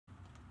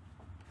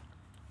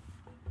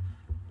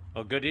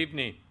Oh, good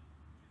evening.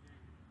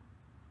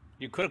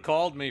 You could have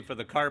called me for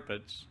the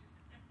carpets.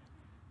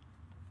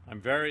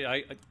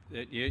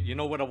 You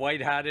know what a white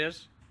hat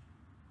is?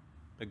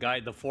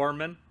 The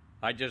foreman.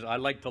 I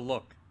like to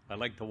look. I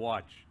like to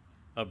watch,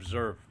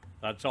 observe.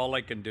 That's all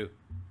I can do.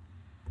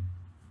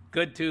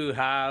 Good to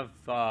have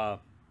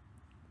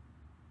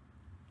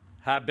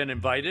been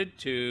invited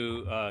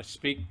to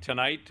speak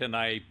tonight, and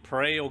I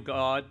pray, oh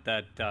God,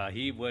 that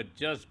He would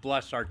just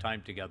bless our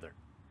time together,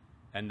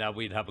 and that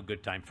we'd have a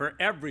good time for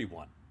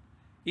everyone,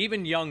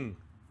 even young,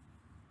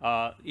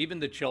 even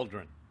the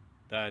children,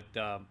 that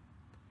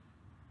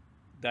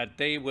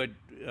they would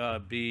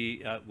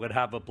would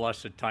have a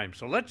blessed time.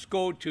 So let's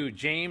go to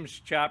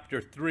James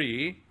chapter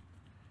 3.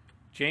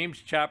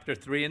 James chapter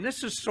 3, and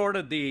this is sort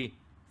of the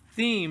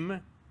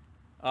theme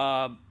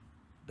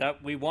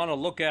that we want to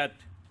look at.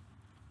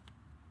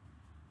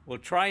 We'll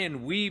try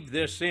and weave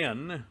this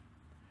in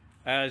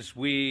as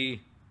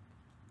we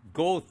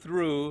go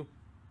through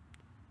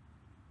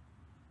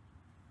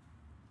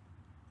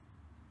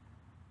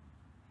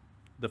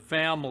the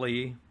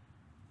family.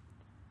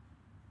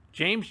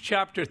 James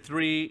chapter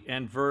 3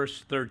 and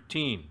verse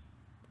 13.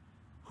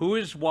 Who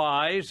is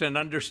wise and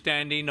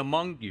understanding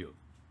among you?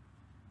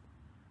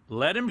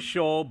 Let him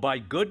show by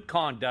good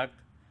conduct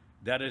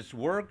that his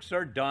works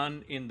are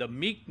done in the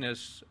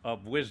meekness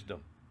of wisdom.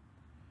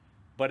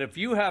 But if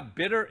you have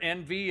bitter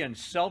envy and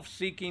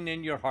self-seeking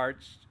in your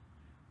hearts,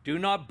 do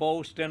not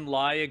boast and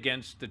lie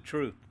against the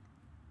truth.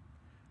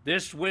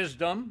 This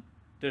wisdom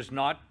does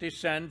not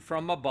descend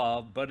from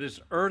above, but is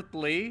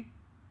earthly,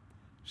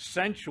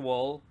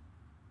 sensual,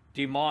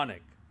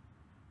 demonic.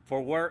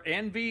 For where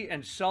envy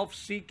and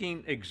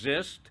self-seeking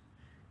exist,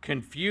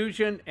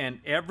 confusion and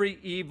every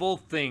evil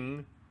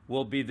thing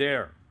will be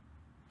there.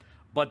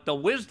 But the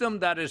wisdom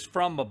that is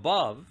from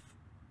above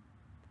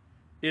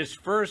is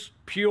first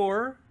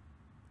pure,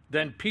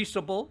 then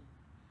peaceable,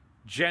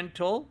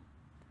 gentle,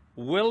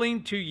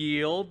 willing to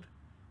yield,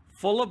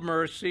 full of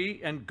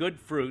mercy and good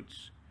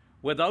fruits,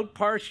 without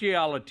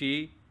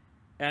partiality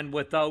and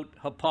without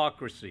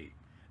hypocrisy.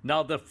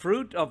 Now the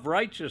fruit of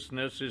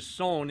righteousness is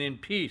sown in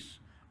peace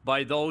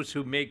by those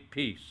who make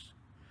peace.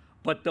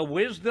 But the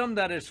wisdom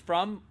that is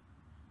from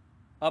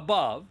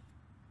above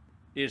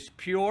is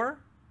pure,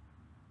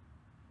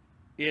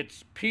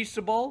 it's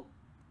peaceable,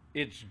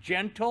 it's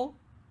gentle,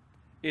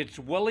 it's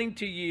willing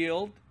to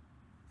yield,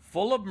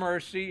 full of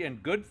mercy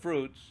and good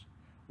fruits,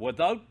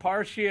 without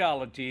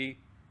partiality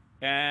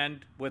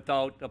and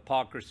without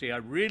hypocrisy. I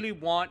really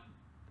want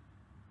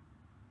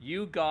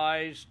you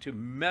guys to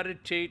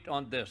meditate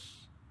on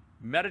this.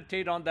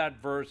 Meditate on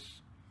that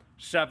verse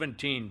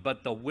 17,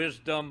 but the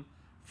wisdom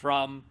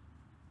from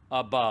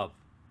above.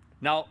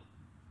 Now,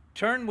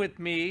 turn with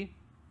me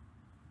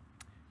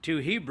to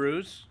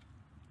Hebrews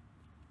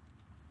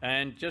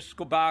and just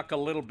go back a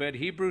little bit.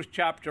 Hebrews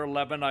chapter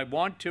 11, I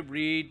want to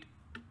read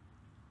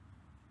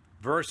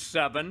verse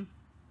 7.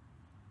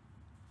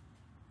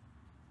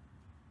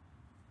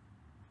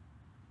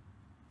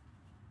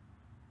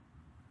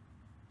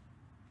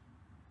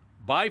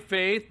 By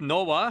faith,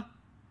 Noah,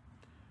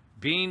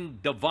 being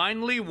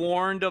divinely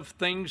warned of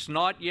things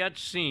not yet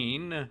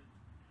seen,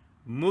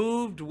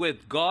 moved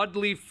with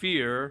godly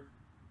fear,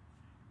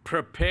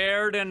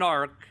 prepared an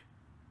ark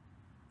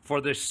for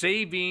the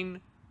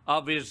saving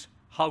of his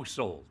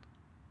household.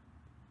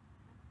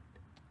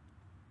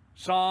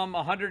 Psalm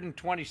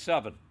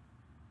 127.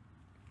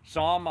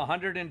 Psalm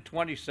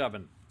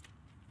 127.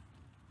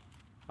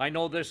 I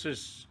know this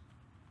is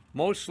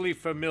mostly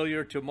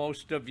familiar to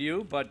most of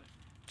you, but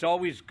it's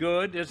always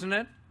good, isn't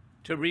it,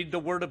 to read the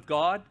Word of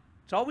God?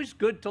 It's always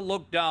good to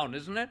look down,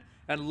 isn't it?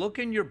 And look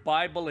in your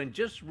Bible and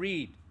just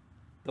read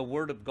the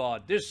Word of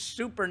God, this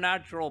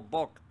supernatural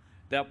book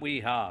that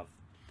we have.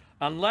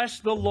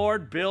 Unless the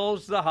Lord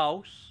builds the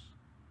house,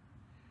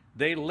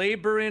 they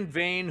labor in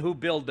vain who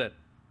build it.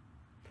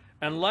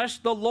 Unless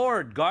the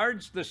Lord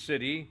guards the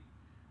city,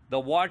 the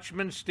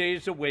watchman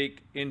stays awake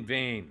in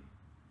vain.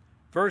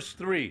 Verse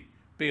 3,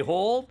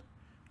 behold,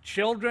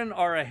 children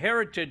are a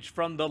heritage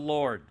from the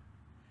Lord.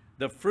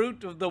 The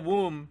fruit of the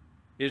womb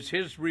is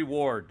his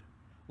reward.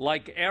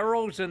 Like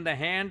arrows in the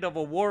hand of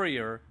a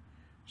warrior,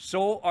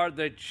 so are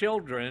the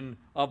children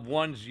of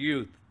one's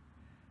youth.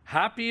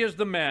 Happy is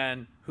the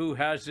man who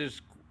has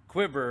his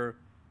quiver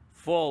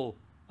full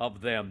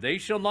of them. They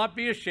shall not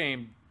be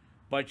ashamed,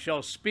 but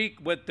shall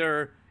speak with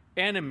their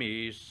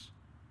enemies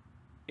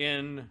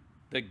in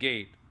the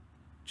gate.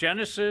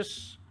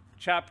 Genesis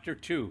chapter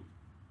 2.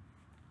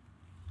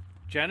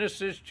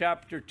 Genesis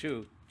chapter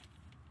 2.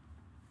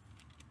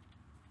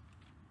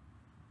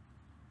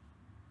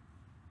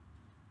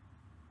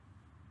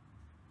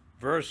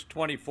 Verse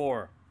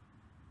 24.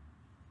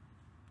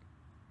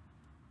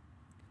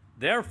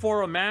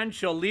 Therefore a man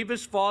shall leave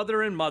his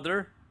father and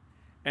mother,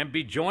 and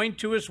be joined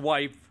to his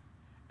wife,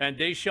 and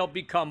they shall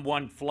become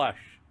one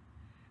flesh.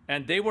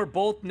 And they were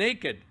both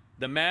naked,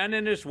 the man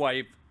and his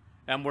wife,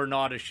 and were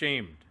not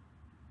ashamed.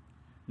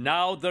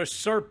 Now the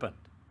serpent,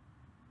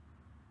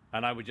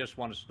 and I would just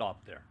want to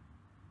stop there.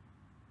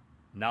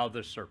 Now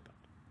the serpent.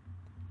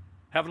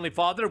 Heavenly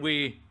Father,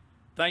 we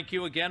thank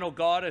you again, oh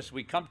God, as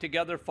we come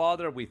together,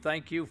 Father. We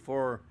thank you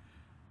for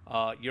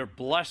your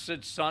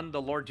blessed Son, the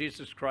Lord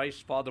Jesus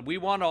Christ, Father. We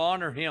want to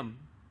honor him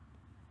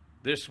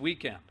this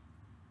weekend.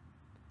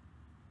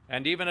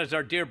 And even as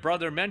our dear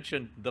brother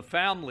mentioned, the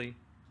family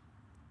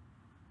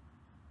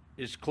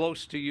is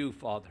close to you,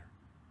 Father.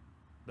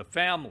 The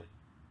family,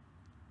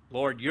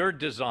 Lord, your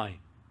design.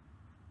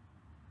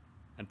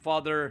 And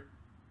Father,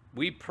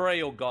 we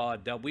pray, oh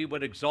God, that we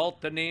would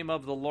exalt the name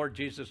of the Lord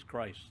Jesus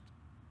Christ.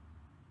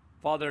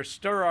 Father,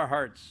 stir our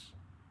hearts.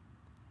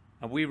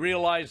 And we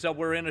realize that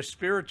we're in a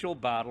spiritual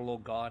battle, oh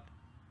God,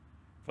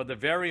 for the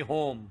very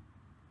home,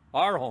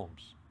 our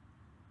homes.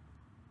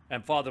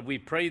 And Father, we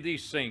pray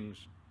these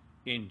things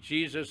in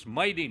Jesus'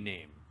 mighty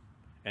name.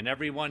 And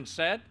everyone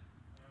said,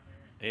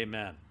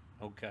 Amen.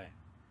 Okay.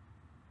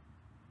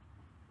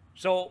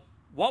 So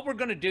what we're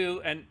going to do,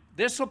 and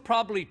this will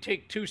probably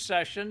take 2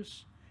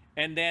 sessions,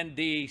 and then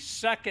the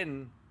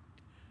second,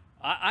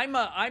 I'm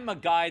a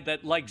guy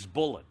that likes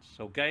bullets,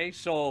 okay?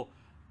 So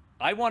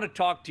I want to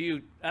talk to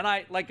you, and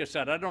like I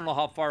said, I don't know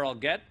how far I'll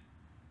get.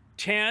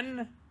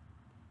 10,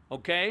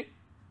 okay?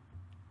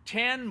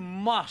 10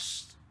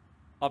 musts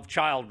of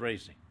child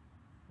raising.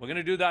 We're going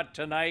to do that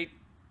tonight,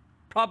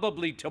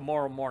 probably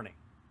tomorrow morning,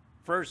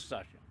 first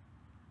session.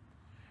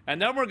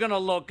 And then we're going to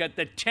look at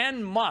the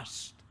 10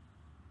 musts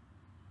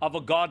of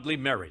a godly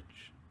marriage.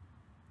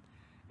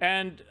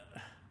 And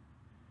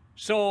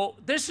so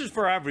this is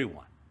for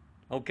everyone,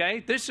 okay?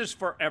 This is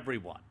for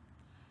everyone.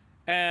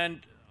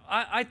 And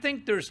I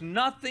think there's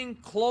nothing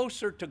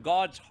closer to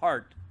God's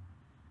heart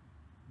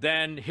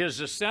than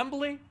his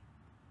assembly,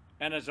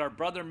 and as our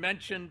brother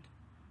mentioned,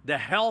 the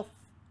health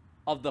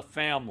of the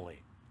family,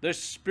 the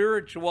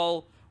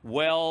spiritual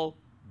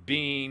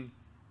well-being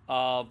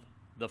of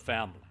the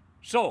family.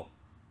 So,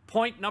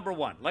 point number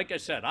 1, like I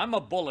said, I'm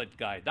a bullet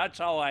guy. That's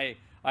how I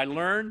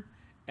learn,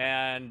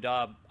 and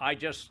I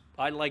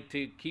like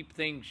to keep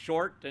things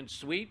short and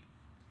sweet.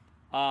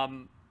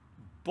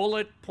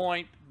 Bullet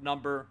point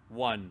number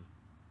 1,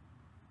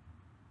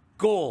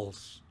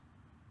 goals.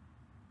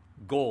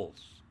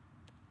 Goals.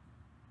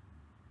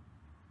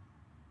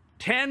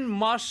 10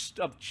 musts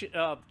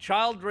of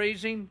child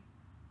raising,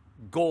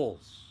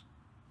 goals.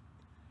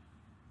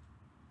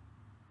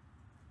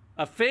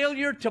 A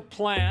failure to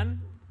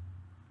plan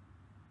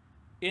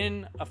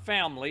in a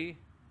family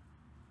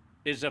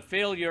is a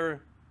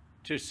failure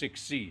to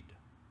succeed.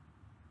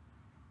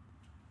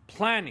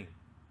 Planning.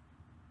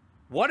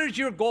 What is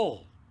your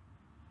goal?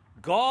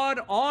 God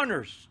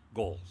honors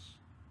goals.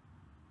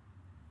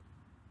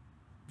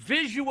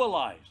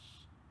 Visualize.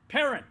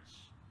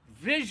 Parents,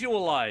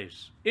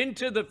 visualize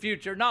into the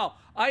future. Now,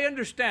 I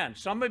understand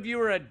some of you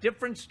are at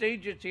different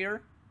stages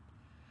here,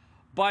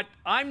 but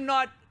I'm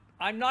not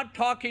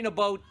talking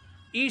about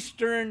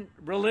Eastern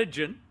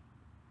religion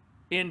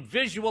in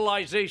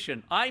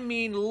visualization. I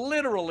mean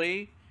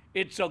literally,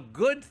 it's a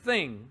good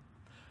thing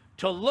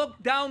to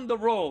look down the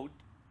road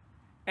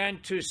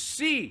and to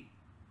see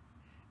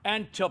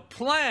and to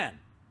plan.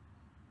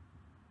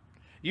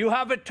 You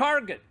have a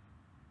target.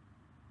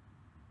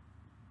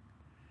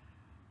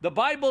 The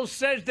Bible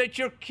says that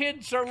your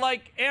kids are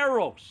like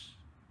arrows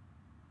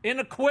in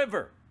a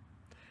quiver.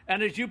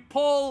 And as you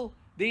pull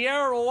the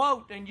arrow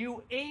out and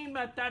you aim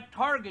at that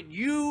target,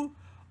 you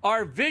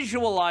are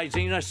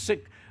visualizing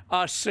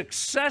a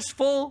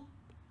successful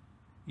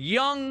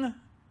young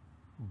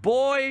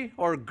boy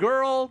or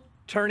girl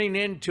turning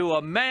into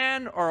a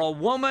man or a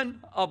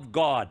woman of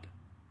God.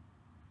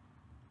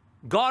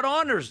 God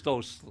honors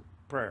those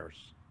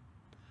prayers.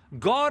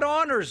 God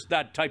honors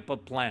that type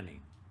of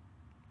planning.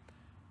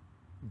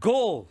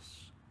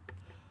 Goals.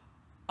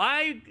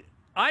 I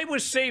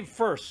was saved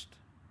first.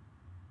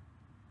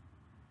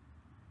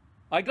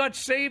 I got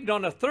saved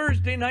on a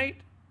Thursday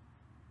night,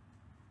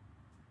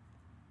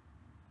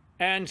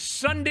 and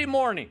Sunday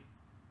morning,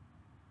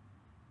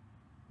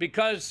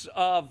 because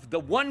of the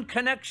one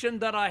connection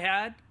that I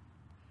had,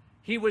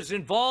 he was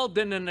involved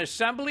in an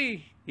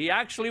assembly. He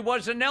actually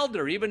was an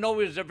elder, even though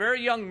he was a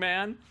very young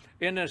man,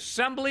 in an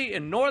assembly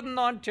in Northern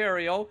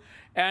Ontario.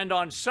 And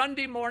on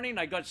Sunday morning,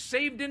 I got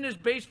saved in his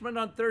basement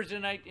on Thursday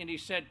night, and he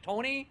said,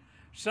 Tony,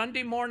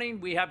 Sunday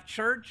morning we have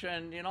church,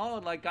 and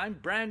like I'm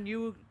brand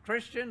new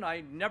Christian.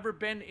 I've never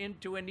been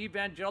into an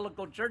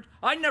evangelical church.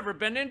 I've never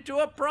been into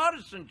a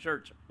Protestant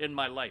church in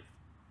my life.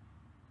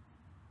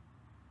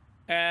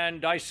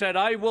 And I said,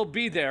 I will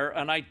be there.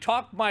 And I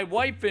talked my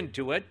wife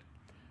into it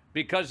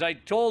because I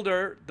told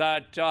her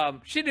that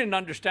she didn't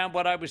understand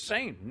what I was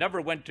saying.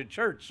 Never went to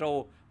church,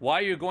 so why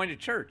are you going to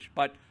church?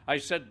 But I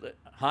said,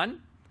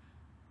 hon,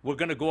 we're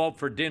going to go out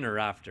for dinner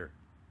after,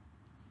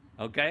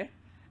 okay?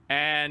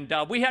 And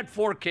we had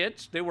 4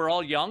 kids. They were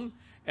all young,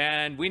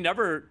 and we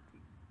never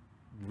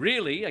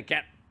really, I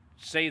can't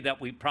say that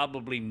we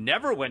probably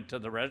never went to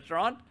the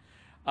restaurant,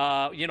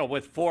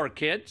 with 4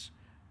 kids,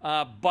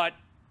 but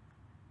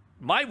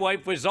my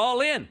wife was all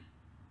in,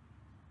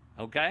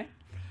 okay?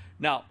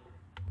 Now,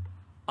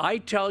 I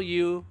tell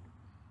you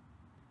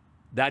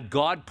that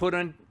God put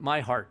in my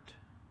heart,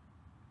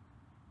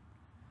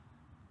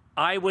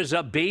 I was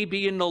a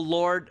baby in the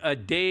Lord, a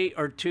day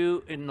or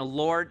two in the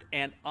Lord,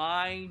 and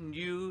I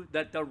knew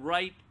that the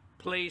right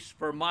place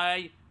for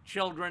my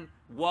children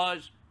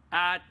was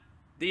at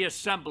the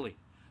assembly.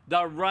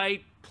 The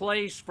right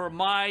place for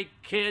my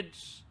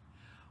kids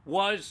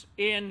was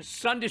in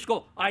Sunday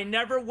school. I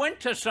never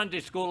went to Sunday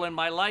school in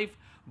my life,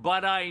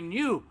 but I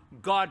knew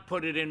God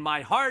put it in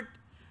my heart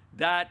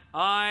that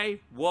I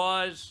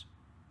was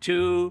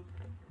to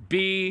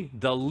be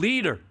the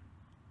leader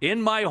in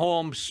my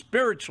home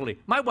spiritually.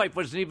 My wife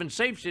wasn't even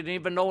saved. She didn't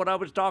even know what I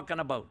was talking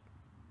about.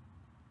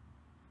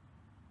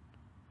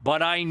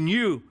 But I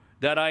knew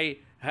that I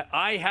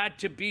had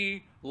to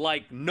be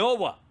like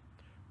Noah,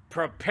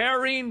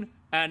 preparing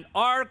an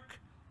ark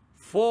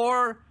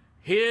for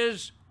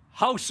his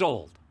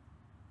household.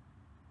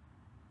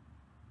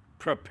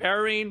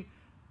 Preparing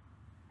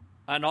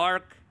an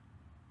ark.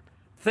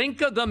 Think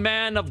of the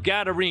man of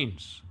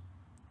Gadarenes.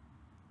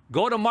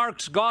 Go to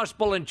Mark's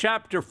Gospel in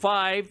chapter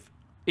 5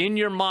 in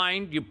your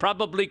mind. You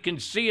probably can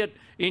see it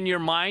in your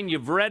mind.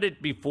 You've read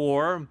it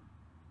before.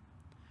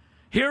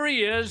 Here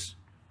he is,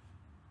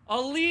 a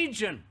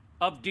legion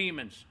of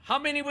demons. How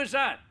many was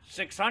that?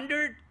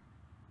 600?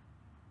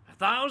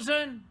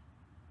 1,000?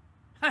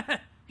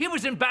 He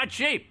was in bad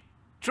shape.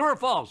 True or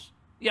false?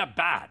 Yeah,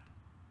 bad.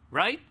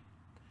 Right?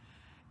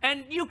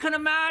 And you can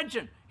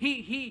imagine,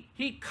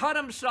 he cut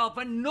himself,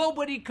 and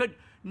nobody could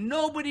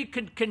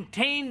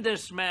contain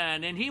this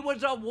man, and he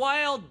was a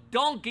wild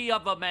donkey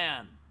of a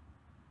man.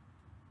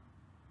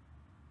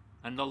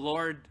 And the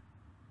Lord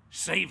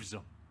saves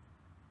him.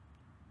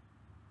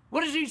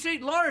 What does he say?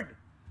 Lord,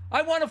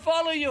 I want to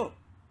follow you.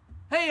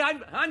 Hey,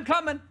 I'm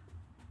coming.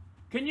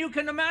 You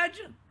can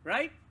imagine,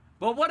 right?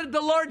 But what did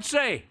the Lord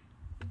say?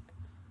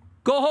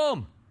 Go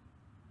home.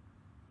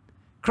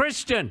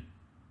 Christian,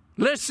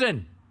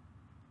 listen.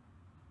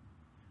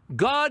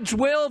 God's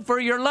will for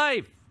your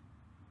life.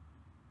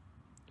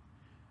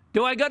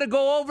 Do I got to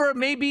go over,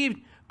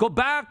 maybe go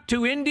back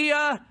to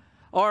India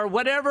or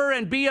whatever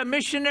and be a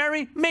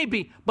missionary?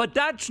 Maybe, but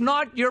that's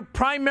not your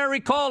primary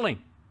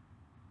calling.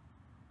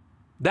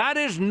 That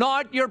is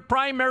not your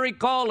primary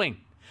calling.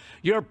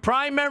 Your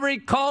primary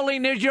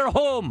calling is your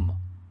home.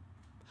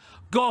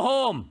 Go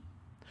home.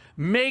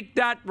 Make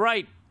that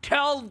right.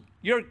 Tell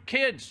your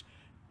kids,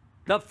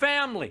 the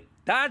family,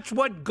 that's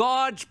what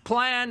God's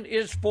plan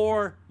is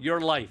for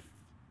your life.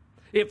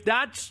 If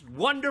that's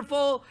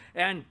wonderful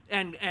and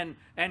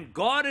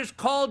God has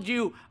called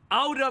you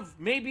out of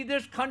maybe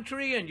this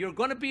country and you're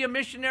going to be a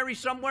missionary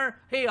somewhere,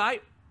 hey,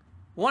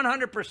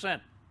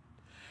 100%.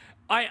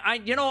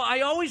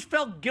 I always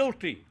felt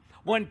guilty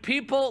when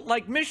people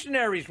like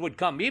missionaries would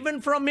come,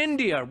 even from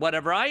India or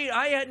whatever.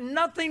 I had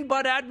nothing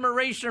but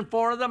admiration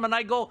for them, and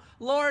I go,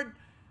 Lord,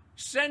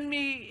 send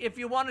me, if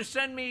you want to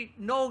send me.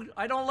 No,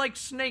 I don't like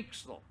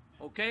snakes though,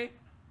 okay?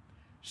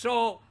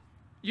 So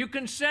you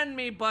can send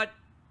me, but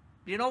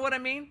you know what I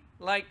mean?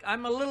 Like,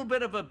 I'm a little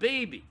bit of a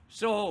baby.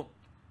 So,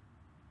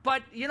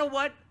 but you know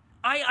what?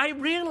 I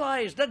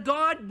realized that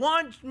God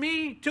wants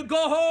me to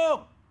go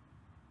home.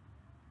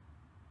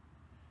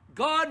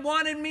 God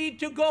wanted me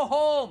to go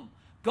home.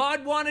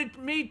 God wanted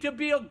me to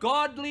be a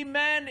godly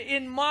man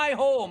in my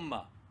home.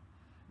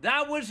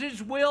 That was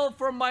his will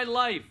for my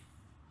life.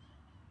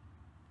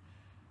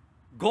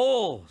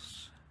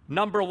 Goals.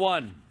 Number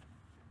 1.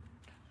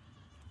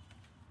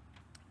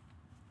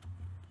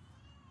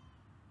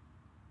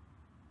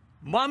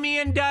 Mommy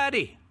and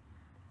daddy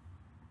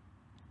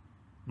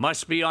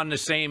must be on the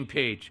same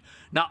page.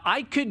 Now,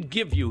 I could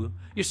give you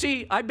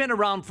see, I've been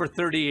around for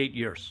 38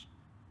 years.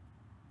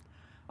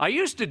 I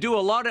used to do a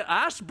lot of,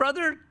 ask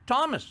Brother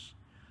Thomas.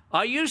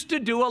 I used to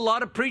do a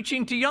lot of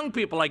preaching to young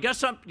people. I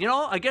guess I'm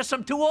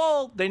too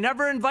old. They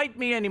never invite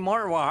me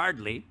anymore, well,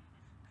 hardly.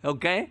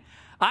 Okay?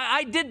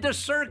 I did the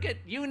circuit,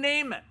 you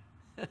name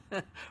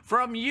it.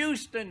 From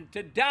Houston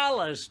to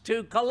Dallas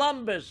to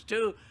Columbus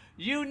to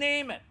you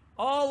name it.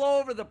 All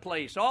over the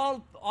place,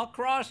 all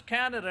across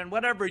Canada and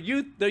whatever.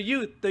 The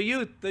youth.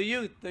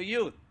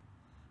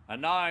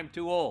 And now I'm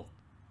too old,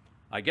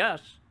 I guess.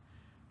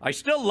 I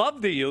still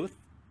love the youth.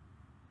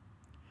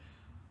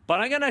 But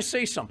I'm going to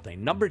say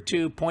something.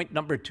 Point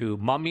number 2,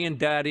 mommy and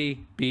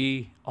daddy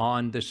be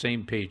on the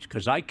same page.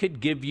 Because I could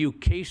give you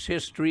case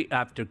history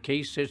after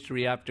case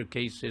history after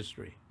case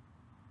history.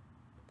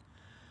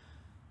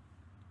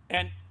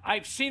 And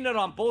I've seen it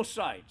on both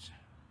sides.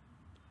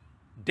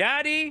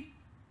 Daddy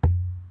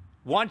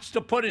wants to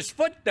put his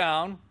foot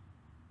down.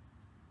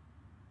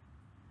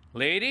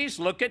 Ladies,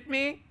 look at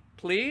me,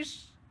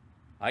 please.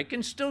 I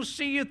can still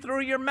see you through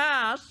your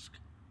mask.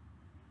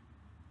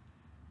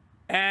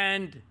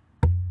 And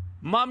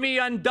mommy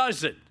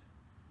undoes it.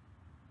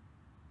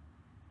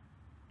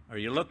 Are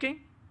you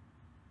looking?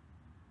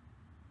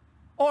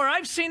 Or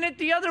I've seen it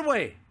the other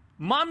way.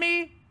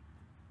 Mommy,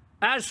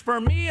 as for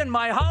me and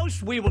my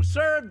house, we will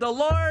serve the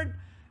Lord,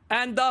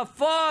 and the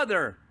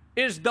father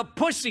is the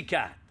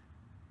pussycat.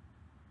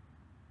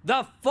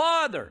 The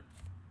father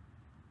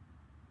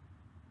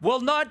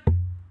will not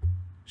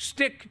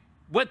stick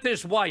with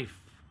his wife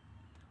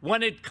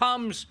when it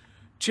comes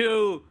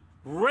to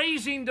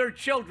raising their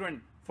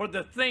children for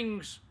the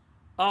things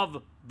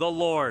of the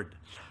Lord.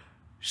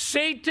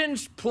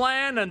 Satan's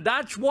plan, and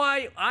that's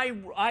why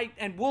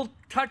and we'll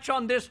touch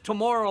on this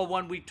tomorrow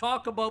when we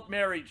talk about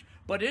marriage,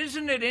 but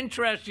isn't it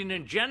interesting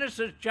in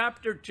Genesis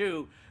chapter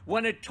 2,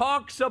 when it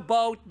talks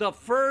about the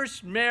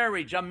first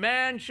marriage, a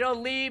man shall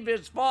leave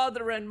his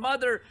father and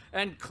mother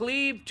and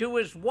cleave to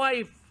his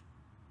wife,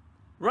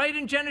 right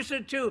in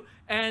Genesis 2,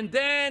 and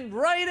then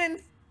right in,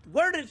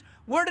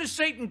 where does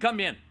Satan come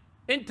in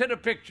into the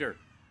picture?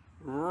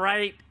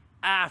 Right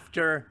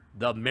after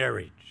the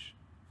marriage.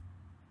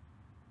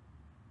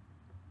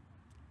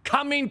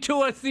 Coming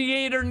to a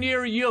theater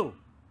near you.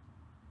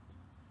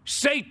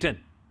 Satan,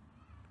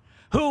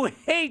 who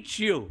hates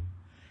you,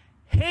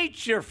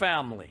 hates your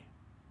family,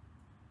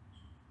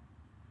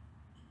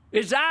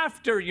 is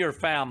after your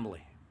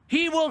family.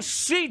 He will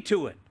see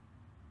to it.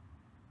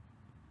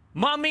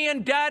 Mommy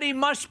and daddy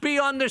must be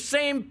on the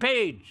same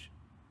page.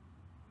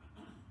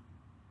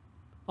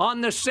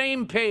 On the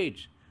same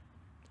page.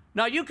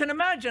 Now you can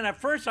imagine, at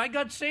first I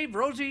got saved.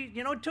 Rosie,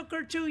 it took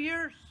her 2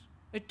 years.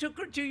 It took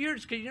her 2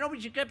 years, because you know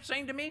what she kept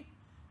saying to me?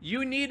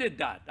 You needed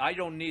that. I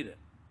don't need it.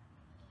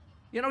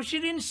 She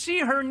didn't see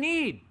her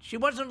need. She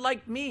wasn't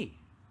like me.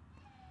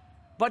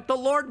 But the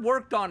Lord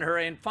worked on her,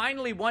 and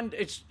finally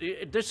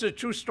this is a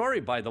true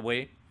story, by the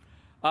way.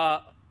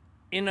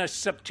 In a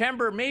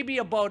September, maybe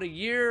about a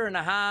year and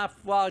a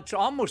half, well, it's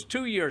almost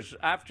 2 years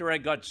after I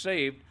got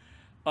saved,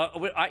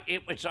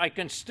 I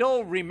can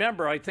still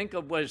remember, I think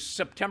it was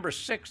September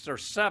 6th or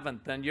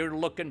 7th, and you're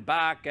looking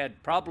back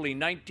at probably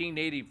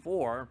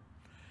 1984,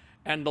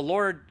 and the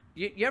Lord,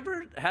 you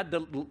ever had the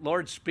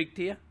Lord speak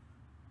to you?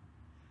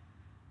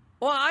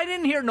 Well, I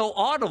didn't hear no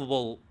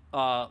audible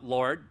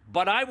Lord,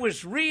 but I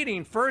was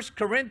reading 1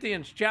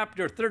 Corinthians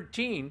chapter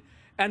 13,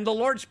 and the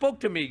Lord spoke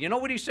to me. You know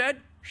what he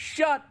said?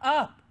 Shut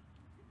up.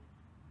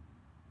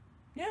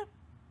 Yeah.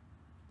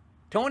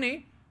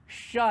 Tony,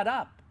 shut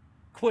up.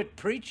 Quit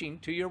preaching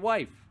to your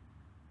wife.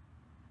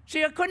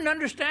 See, I couldn't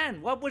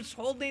understand what was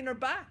holding her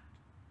back.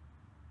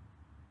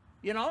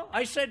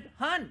 I said,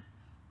 hon,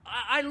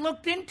 I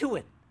looked into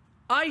it.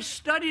 I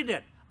studied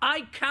it.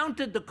 I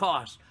counted the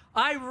cost.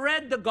 I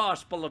read the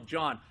Gospel of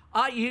John.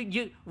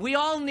 We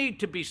all need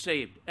to be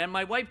saved. And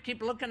my wife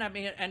kept looking at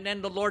me, and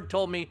then the Lord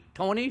told me,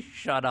 Tony,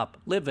 shut up.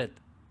 Live it.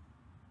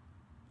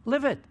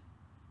 Live it.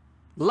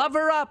 Love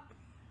her up.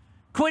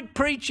 Quit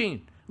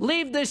preaching.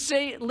 Leave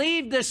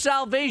the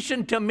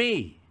salvation to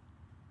me.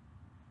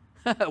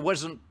 It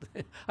wasn't,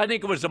 I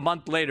think it was a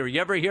month later.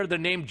 You ever hear the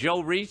name Joe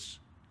Reese?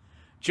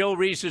 Joe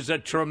Reese is a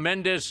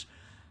tremendous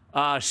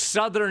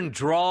southern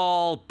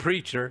drawl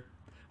preacher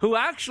who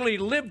actually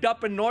lived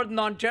up in northern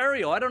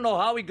Ontario. I don't know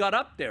how he got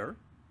up there.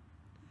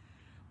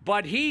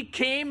 But he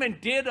came and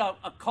did a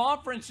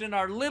conference in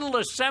our little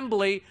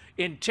assembly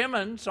in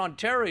Timmins,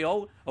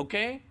 Ontario,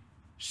 okay?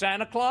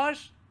 Santa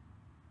Claus,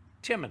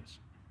 Timmins,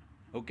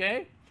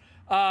 okay?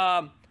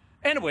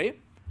 Anyway,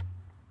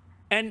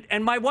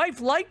 and my wife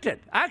liked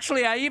it.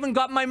 Actually, I even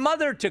got my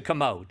mother to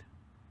come out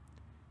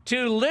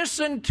to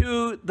listen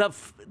to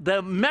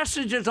the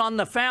messages on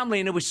the family,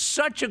 and it was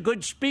such a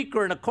good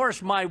speaker. And of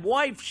course, my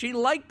wife, she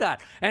liked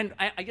that. And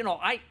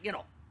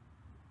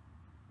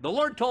the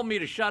Lord told me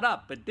to shut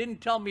up, but didn't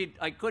tell me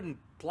I couldn't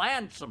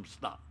plan some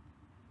stuff.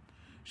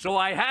 So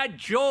I had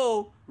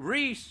Joe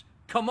Reese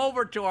come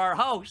over to our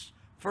house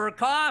for a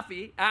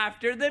coffee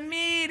after the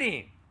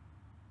meeting.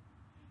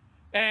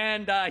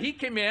 And he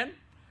came in,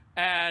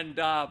 and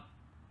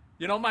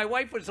my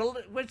wife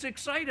was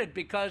excited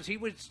because he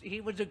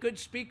was a good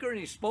speaker, and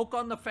he spoke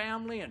on the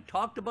family and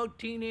talked about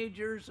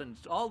teenagers and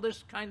all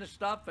this kind of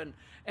stuff.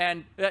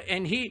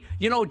 And he,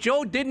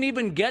 Joe didn't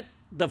even get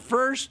the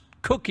first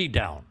cookie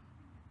down.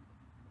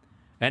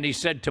 And he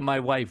said to my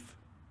wife,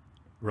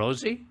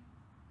 Rosie,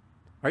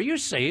 are you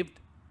saved?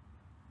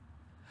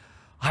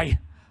 I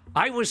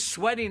was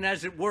sweating,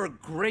 as it were,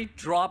 great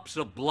drops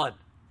of blood.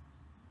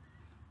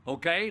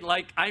 Okay?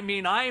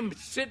 I'm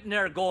sitting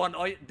there going,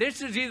 oh,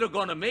 this is either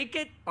going to make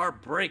it or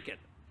break it.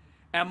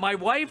 And my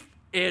wife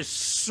is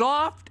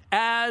soft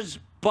as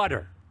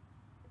butter.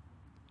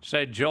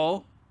 Said,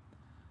 Joe,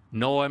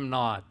 no, I'm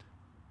not.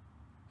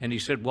 And he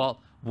said, well,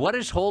 what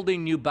is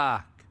holding you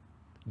back?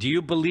 Do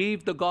you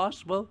believe the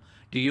gospel?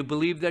 Do you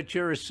believe that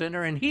you're a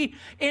sinner? And he,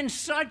 in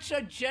such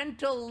a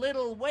gentle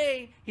little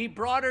way, he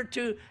brought her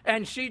to,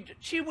 and she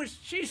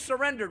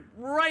surrendered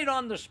right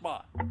on the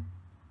spot.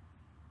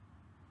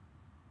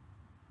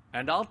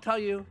 And I'll tell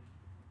you,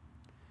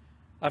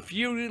 a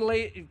few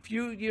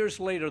years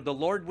later, the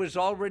Lord was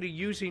already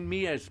using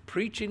me as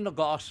preaching the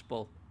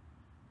gospel.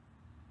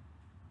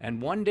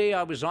 And one day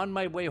I was on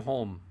my way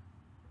home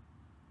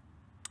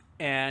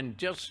and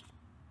just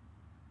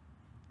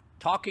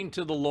talking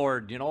to the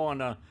Lord,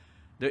 on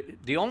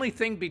the only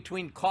thing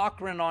between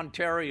Cochrane,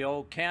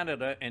 Ontario,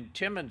 Canada, and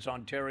Timmins,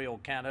 Ontario,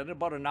 Canada,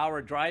 about an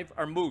hour drive,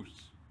 are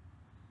moose.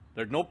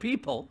 There's no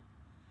people.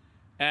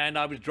 And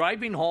I was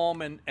driving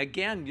home, and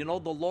again, the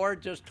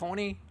Lord just,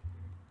 Tony,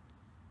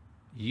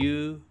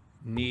 you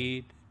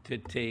need to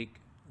take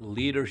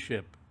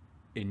leadership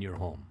in your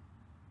home.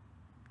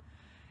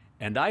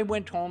 And I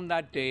went home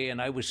that day, and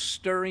I was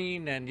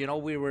stirring, and, you know,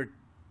 we were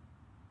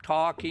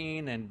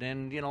talking, and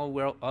then, you know,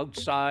 we're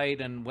outside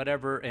and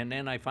whatever. And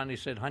then I finally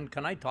said, "Hun,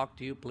 can I talk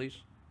to you,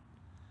 please?"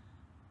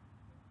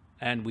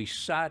 And we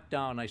sat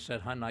down. I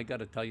said, "Hun, I got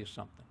to tell you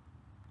something.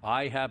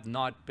 I have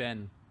not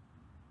been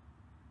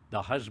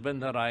the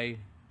husband that I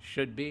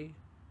should be,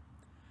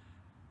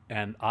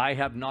 and I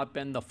have not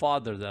been the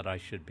father that I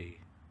should be.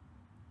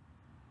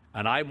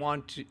 And I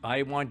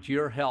want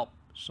your help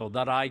so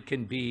that I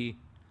can be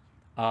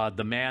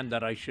the man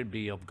that I should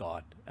be of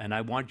God. And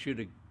I want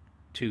you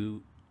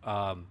to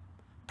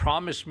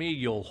promise me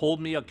you'll hold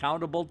me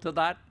accountable to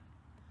that,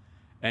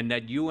 and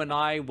that you and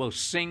I will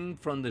sing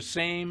from the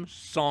same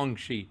song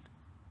sheet."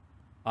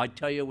 I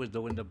tell you, it was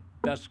one of the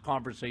best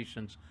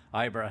conversations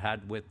I ever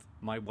had with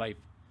my wife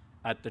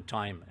at the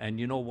time. And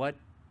you know what?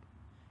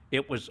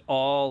 It was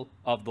all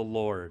of the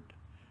Lord.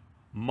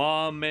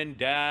 Mom and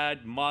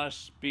Dad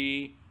must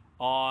be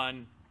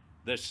on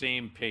the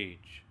same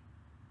page.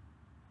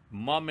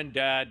 Mom and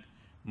Dad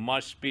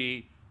must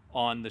be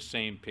on the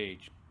same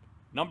page.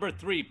 Number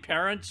 3,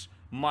 parents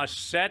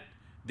must set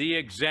the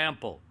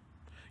example.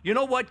 You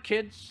know what,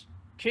 kids?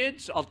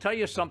 Kids, I'll tell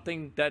you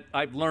something that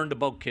I've learned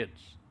about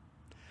kids.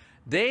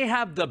 They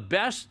have the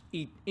best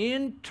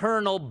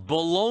internal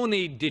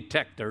baloney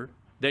detector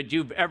that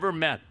you've ever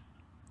met.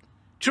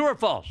 True or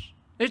false?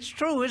 It's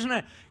true, isn't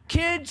it?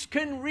 Kids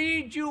can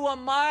read you a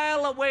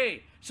mile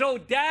away. So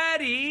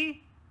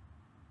daddy,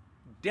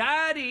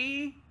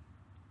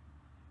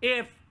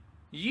 if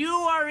you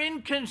are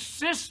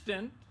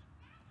inconsistent,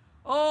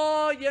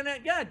 oh, you know,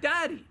 yeah,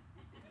 daddy.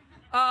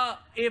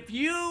 If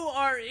you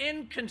are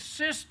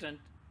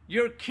inconsistent,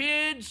 your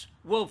kids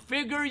will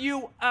figure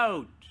you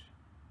out.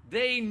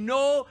 They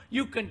know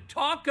you can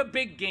talk a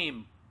big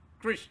game,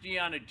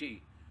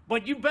 Christianity,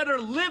 but you better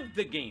live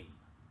the game.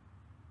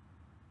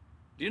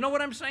 Do you know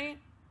what I'm saying?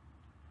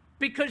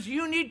 Because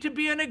you need to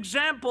be an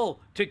example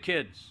to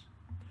kids.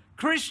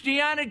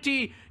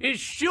 Christianity is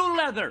shoe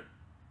leather.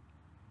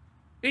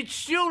 It's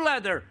shoe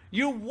leather.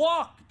 You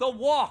walk the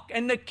walk,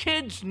 and the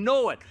kids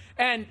know it.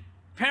 And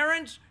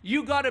parents,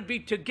 you got to be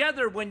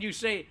together when you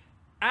say,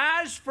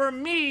 "As for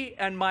me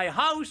and my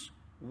house,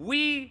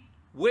 we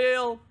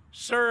will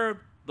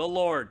serve the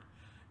Lord."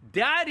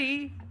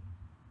 Daddy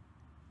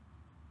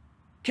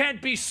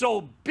can't be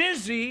so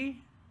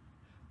busy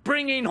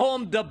bringing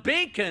home the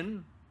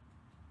bacon.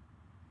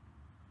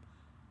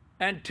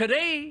 And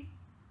today,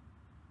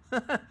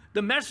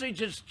 the message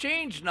has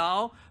changed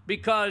now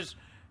because,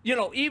 you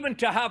know, even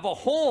to have a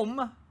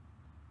home,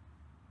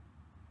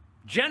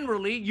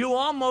 generally, you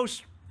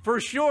almost for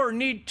sure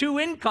need 2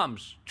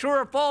 incomes. True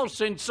or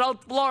false in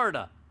South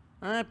Florida?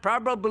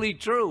 Probably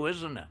true,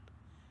 isn't it?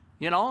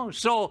 You know,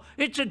 so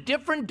it's a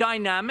different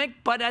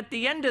dynamic, but at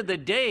the end of the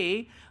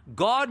day,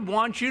 God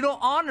wants you to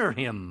honor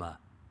him.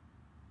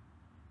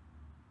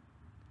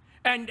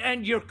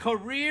 And your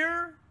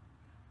career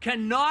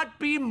cannot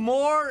be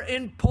more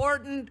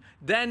important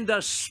than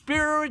the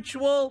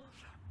spiritual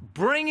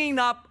bringing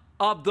up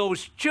of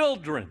those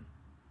children.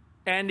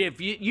 And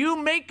if you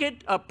make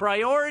it a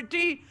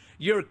priority,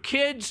 your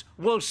kids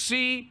will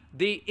see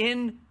the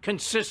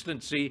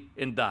inconsistency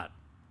in that.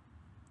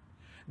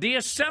 The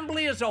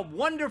assembly is a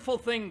wonderful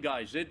thing,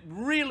 guys. It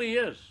really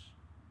is.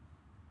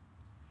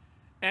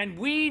 And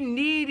we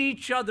need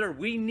each other.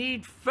 We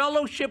need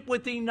fellowship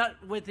with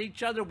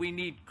each other. We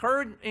need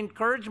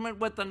encouragement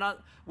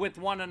with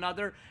one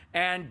another.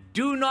 And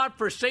do not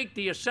forsake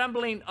the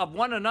assembling of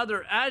one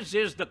another, as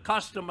is the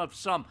custom of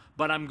some.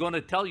 But I'm going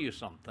to tell you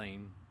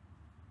something.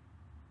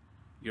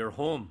 Your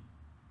home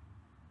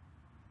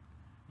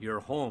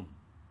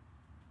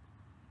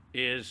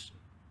is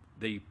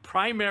the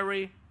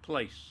primary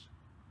place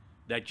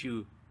that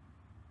you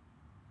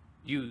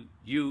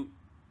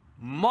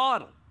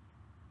model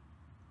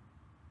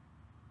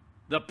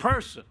the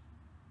person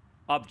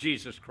of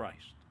Jesus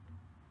Christ.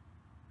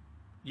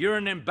 You're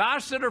an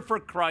ambassador for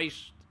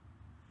Christ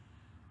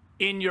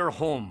in your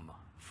home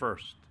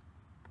first.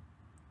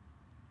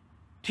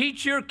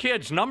 Teach your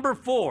kids, number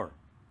 4,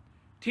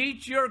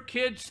 teach your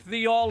kids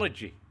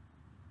theology.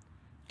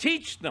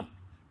 Teach them.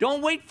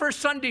 Don't wait for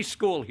Sunday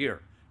school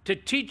here to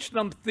teach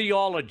them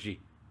theology.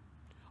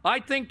 I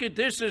think that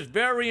this is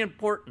very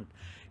important.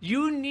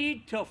 You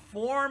need to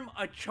form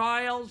a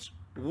child's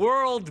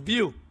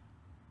worldview.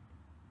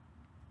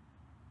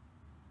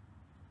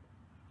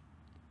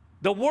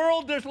 The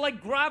world is like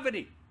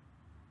gravity.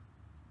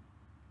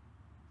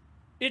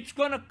 It's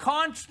going to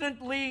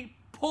constantly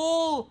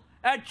pull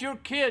at your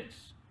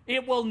kids.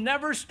 It will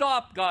never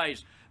stop,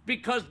 guys,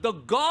 because the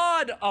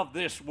God of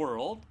this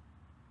world,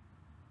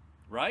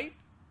 right?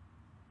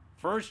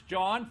 1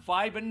 John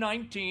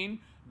 5:19,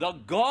 the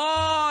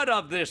God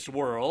of this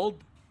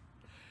world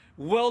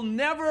will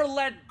never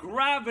let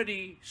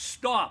gravity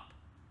stop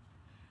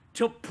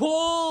to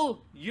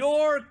pull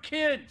your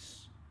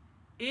kids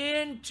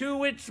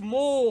into its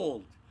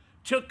mold,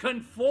 to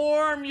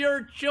conform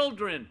your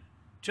children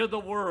to the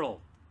world.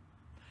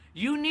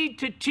 You need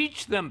to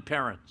teach them,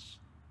 parents,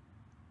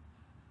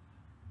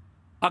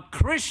 a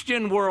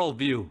Christian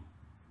worldview.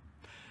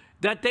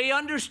 that they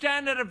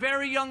understand at a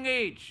very young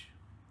age.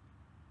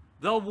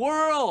 The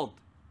world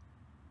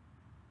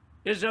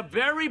is a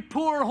very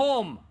poor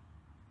home,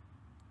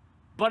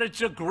 but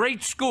it's a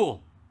great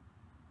school.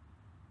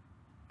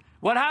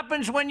 What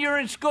happens when you're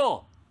in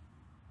school?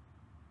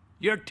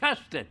 You're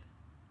tested.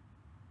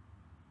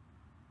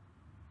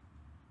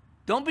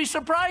 Don't be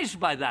surprised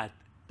by that.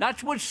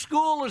 That's what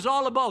school is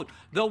all about.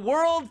 The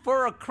world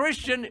for a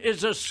Christian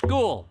is a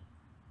school.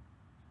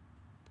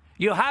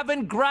 You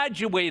haven't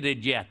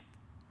graduated yet.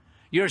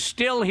 You're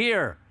still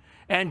here.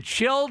 And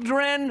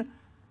children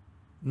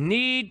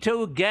need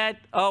to get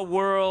a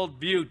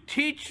worldview.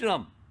 Teach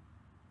them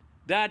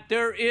that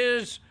there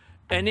is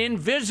an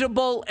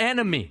invisible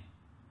enemy.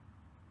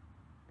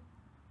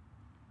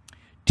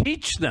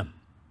 Teach them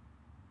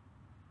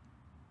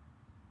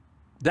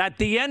that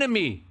the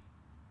enemy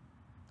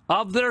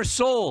of their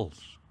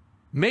souls,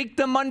 make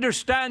them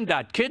understand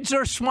that. Kids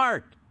are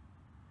smart.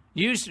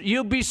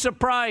 You'll be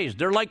surprised.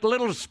 They're like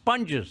little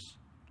sponges.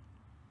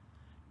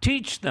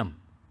 Teach them.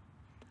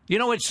 You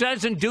know, it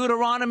says in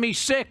Deuteronomy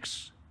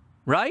 6,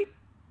 right?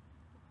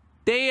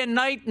 Day and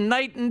night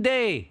and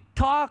day.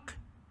 Talk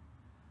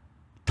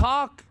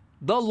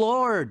the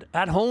Lord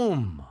at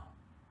home.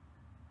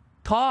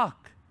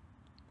 Talk.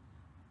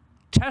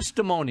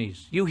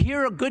 Testimonies. You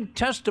hear a good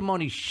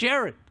testimony,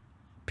 share it.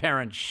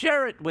 Parents,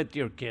 share it with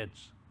your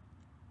kids.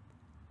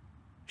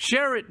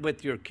 Share it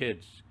with your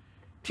kids.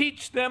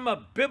 Teach them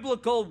a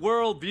biblical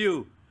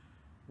worldview.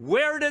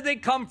 Where do they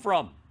come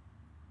from?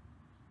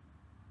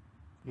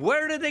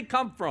 Where do they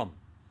come from?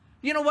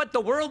 You know what?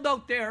 The world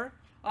out there,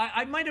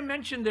 I might have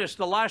mentioned this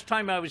the last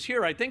time I was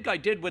here. I think I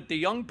did with the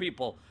young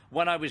people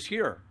when I was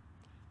here.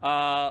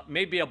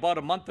 Maybe about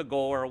a month ago,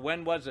 or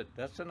when was it?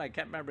 I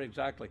can't remember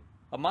exactly.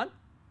 A month?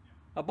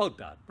 About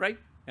that, right?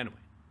 Anyway,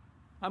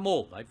 I'm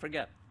old. I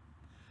forget.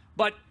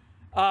 But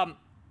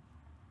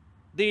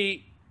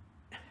the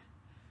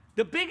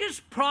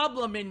biggest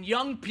problem in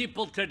young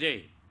people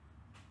today,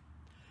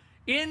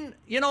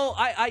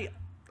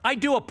 I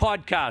do a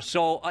podcast,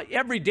 so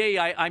every day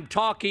I'm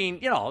talking,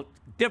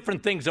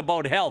 different things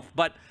about health.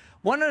 But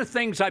one of the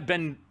things I've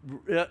been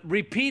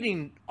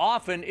repeating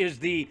often is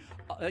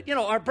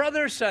our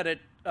brother said it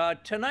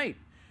tonight,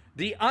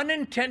 the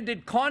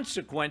unintended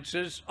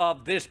consequences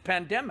of this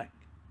pandemic.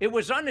 It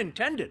was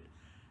unintended.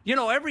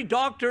 Every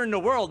doctor in the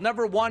world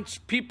never wants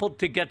people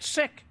to get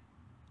sick,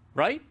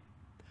 right?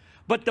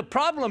 But the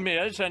problem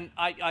is, and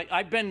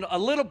I've been a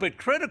little bit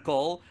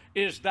critical,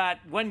 is that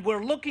when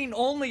we're looking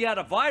only at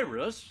a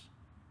virus,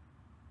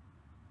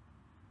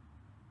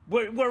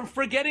 we're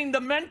forgetting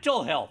the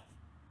mental health.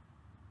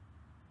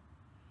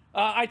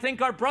 I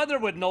think our brother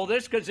would know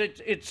this because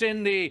it's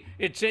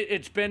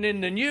been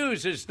in the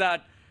news, is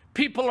that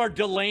people are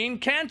delaying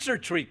cancer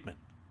treatment.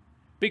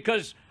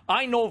 Because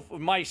I know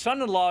my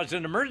son-in-law is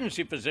an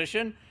emergency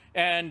physician,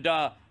 and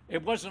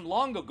it wasn't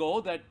long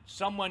ago that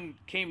someone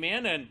came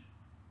in and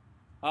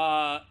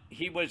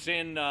he was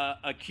in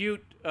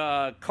acute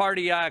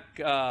cardiac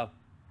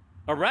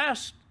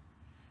arrest,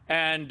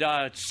 and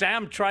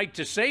Sam tried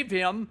to save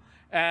him,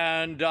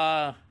 and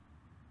it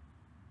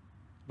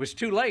was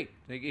too late.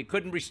 He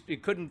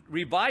couldn't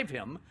revive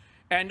him,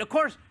 and of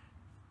course,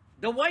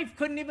 the wife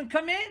couldn't even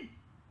come in.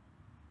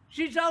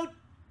 She's out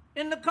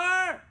in the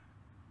car,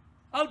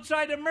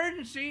 outside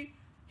emergency.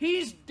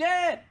 He's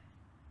dead.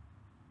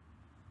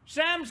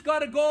 Sam's got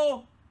to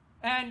go.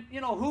 And,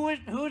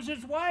 who's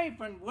his wife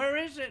and where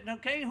is it?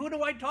 Okay, who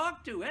do I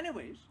talk to?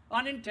 Anyways,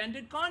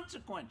 unintended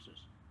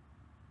consequences.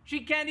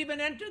 She can't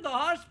even enter the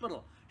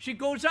hospital. She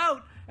goes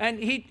out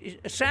and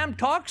Sam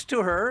talks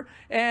to her,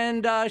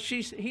 and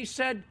he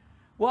said,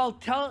 well,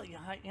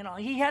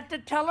 he had to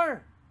tell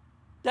her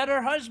that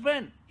her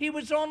husband, he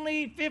was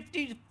only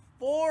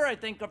 54, I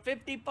think, or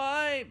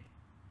 55.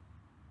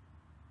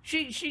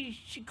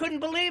 She couldn't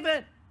believe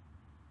it.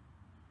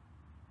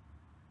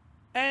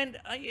 And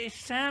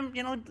Sam,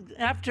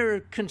 after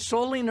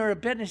consoling her a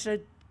bit, he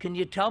said, can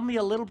you tell me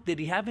a little, did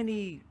he have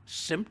any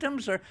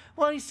symptoms?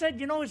 Well, he said,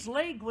 his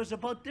leg was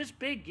about this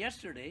big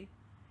yesterday,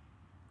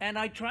 and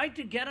I tried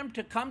to get him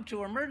to come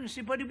to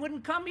emergency, but he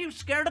wouldn't come. He was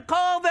scared of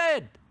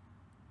COVID.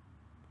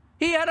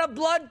 He had a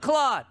blood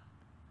clot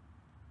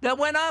that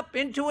went up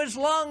into his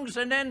lungs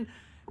and then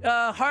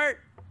heart.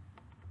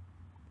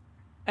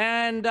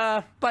 And,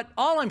 but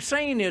all I'm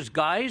saying is,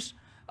 guys,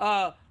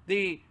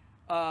 you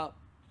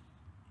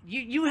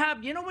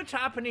know what's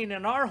happening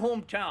in our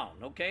hometown,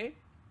 okay?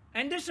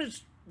 And this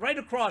is right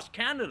across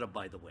Canada,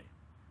 by the way.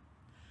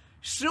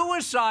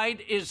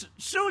 Suicide's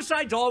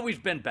always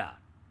been bad.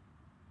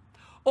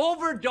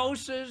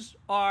 Overdoses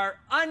are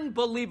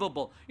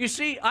unbelievable. You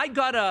see, I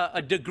got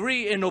a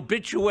degree in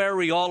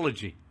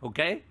obituariology,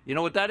 okay? You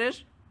know what that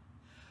is?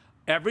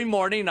 Every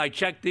morning I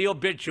check the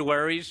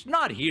obituaries,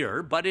 not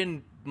here, but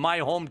in my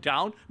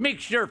hometown. Make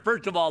sure,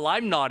 first of all,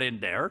 I'm not in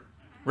there.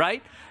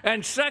 Right?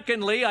 And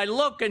secondly, I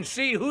look and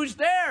see who's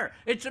there.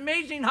 It's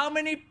amazing how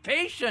many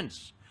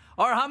patients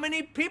or how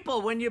many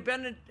people, when you've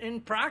been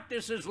in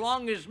practice as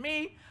long as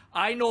me,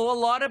 I know a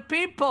lot of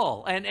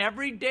people. And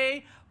every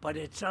day But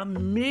it's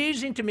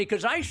amazing to me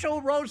because I show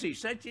Rosie,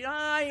 said,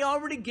 I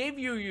already gave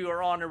you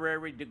your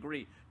honorary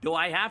degree. Do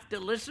I have to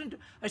listen?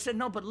 I said,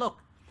 no, but look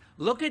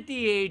at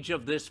the age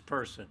of this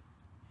person.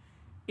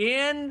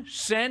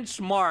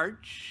 Since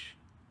March,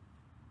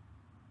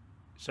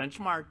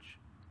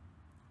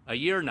 a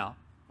year now,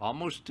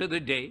 almost to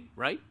the day,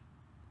 right?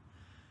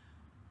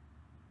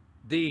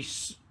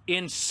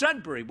 In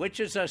Sudbury, which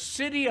is a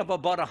city of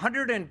about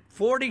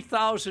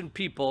 140,000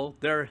 people,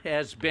 there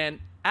has been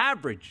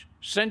average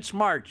since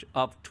March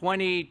of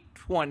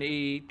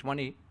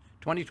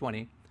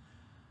 2020,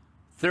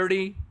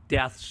 30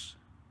 deaths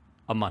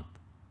a month.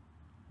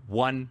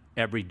 One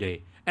every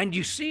day. And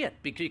you see it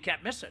because you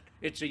can't miss it.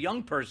 It's a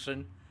young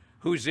person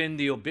who's in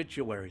the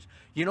obituaries.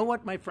 You know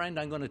what, my friend?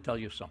 I'm going to tell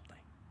you something.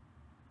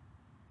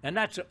 And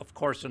that's, of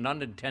course, an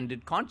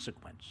unintended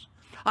consequence.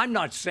 I'm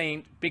not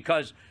saying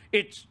because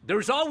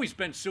there's always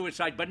been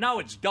suicide, but now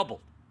it's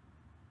doubled.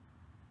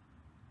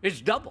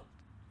 It's doubled.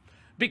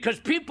 Because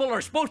people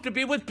are supposed to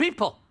be with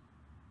people.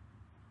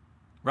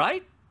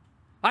 Right?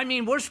 I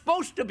mean, we're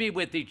supposed to be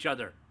with each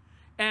other.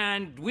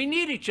 And we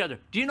need each other.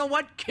 Do you know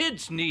what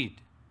kids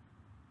need?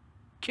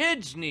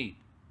 Kids need.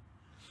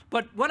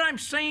 But what I'm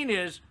saying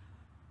is,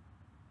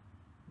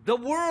 the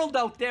world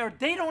out there,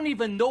 they don't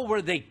even know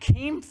where they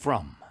came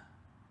from.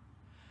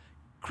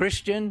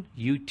 Christian,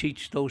 you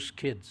teach those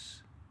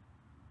kids.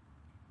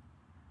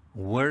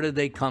 Where did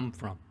they come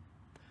from?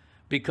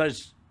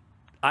 Because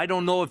I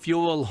don't know if you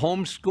will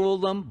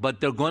homeschool them, but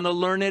they're going to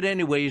learn it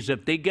anyways.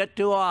 If they get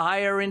to a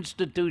higher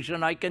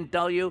institution, I can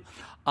tell you,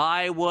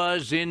 I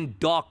was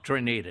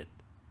indoctrinated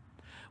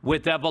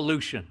with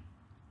evolution.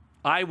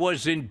 I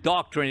was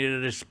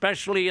indoctrinated,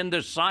 especially in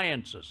the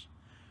sciences.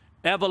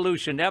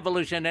 Evolution,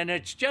 and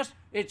it's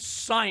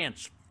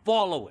science.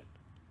 Follow it.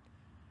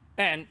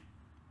 And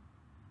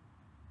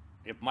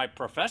if my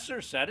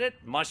professor said it,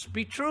 must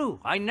be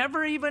true. I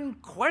never even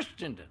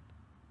questioned it.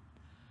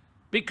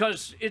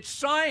 Because it's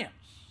science,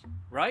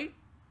 right?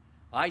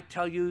 I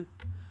tell you,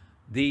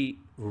 the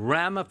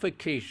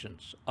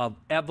ramifications of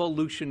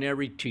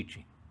evolutionary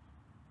teaching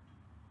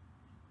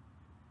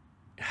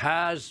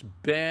has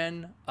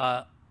been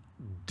a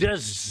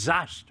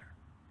disaster,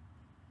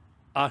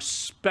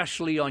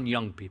 especially on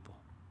young people.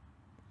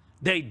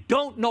 They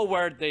don't know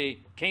where they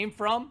came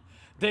from.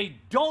 They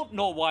don't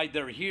know why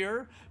they're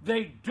here.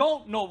 They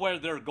don't know where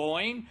they're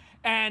going.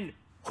 And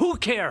who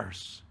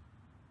cares?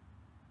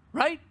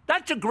 Right?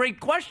 That's a great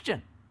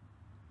question.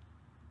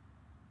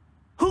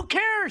 Who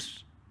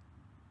cares?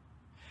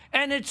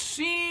 And it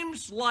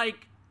seems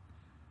like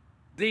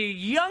the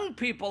young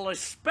people,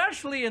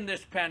 especially in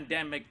this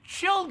pandemic,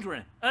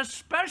 children,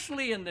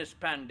 especially in this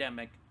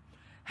pandemic,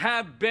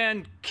 have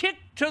been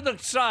kicked to the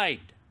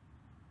side.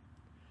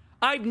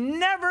 I've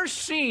never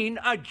seen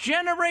a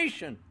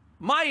generation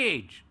my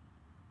age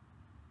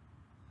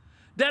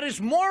that is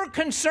more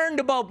concerned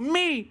about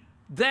me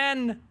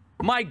than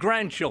my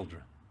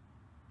grandchildren.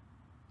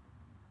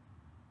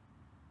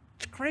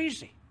 It's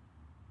crazy.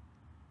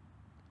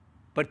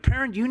 But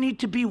parent, you need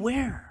to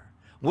beware.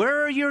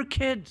 Where are your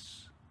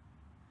kids?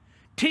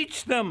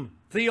 Teach them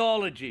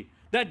theology,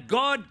 that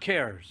God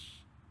cares,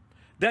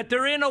 that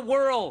they're in a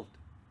world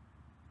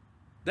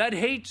that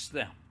hates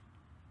them.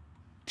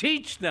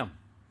 Teach them.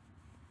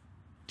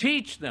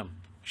 Teach them.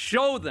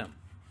 Show them.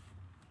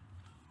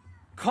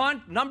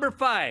 Number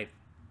 5,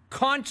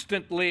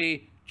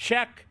 constantly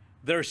check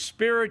their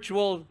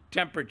spiritual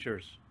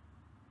temperatures.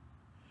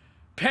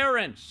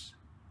 Parents,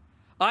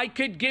 I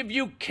could give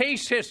you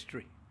case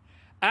history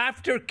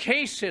after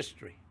case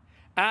history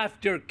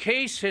after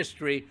case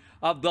history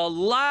of the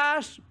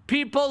last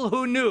people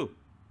who knew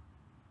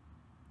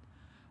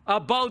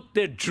about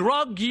the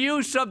drug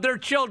use of their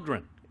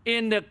children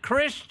in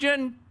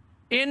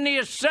the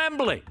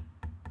assembly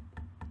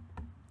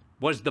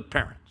was the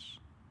parents.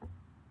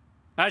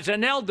 As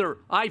an elder,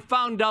 I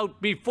found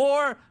out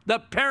before the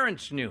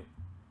parents knew.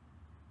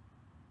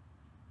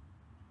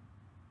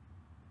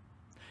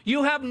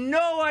 You have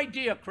no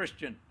idea,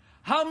 Christian,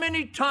 how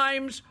many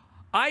times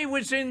I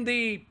was in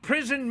the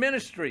prison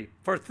ministry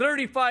for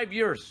 35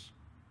 years.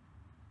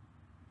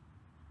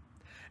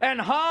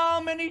 And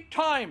how many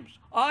times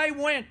I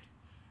went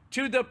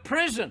to the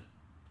prison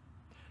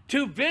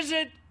to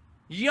visit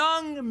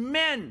young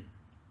men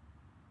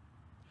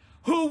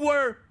who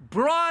were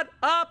brought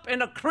up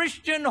in a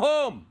Christian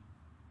home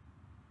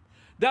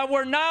that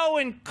were now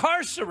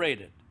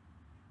incarcerated.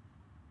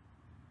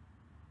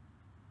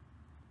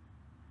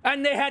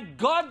 And they had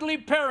godly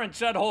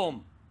parents at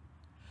home,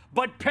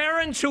 but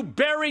parents who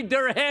buried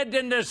their head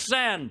in the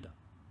sand.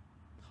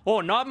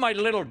 Oh, not my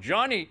little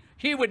Johnny.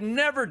 He would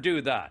never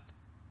do that.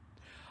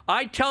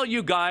 I tell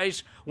you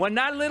guys, when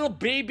that little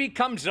baby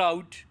comes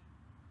out,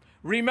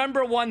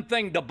 remember one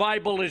thing, the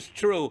Bible is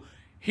true.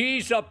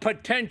 He's a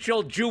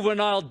potential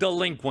juvenile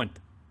delinquent.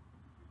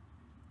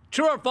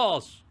 True or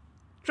false?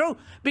 True,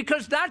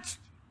 because that's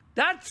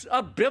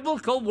a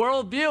biblical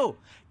worldview.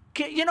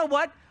 You know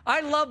what?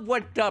 I love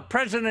what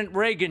President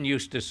Reagan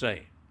used to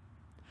say.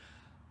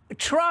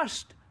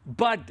 Trust,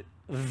 but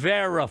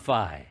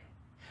verify.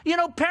 You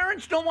know,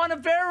 parents don't want to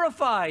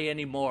verify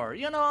anymore.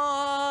 You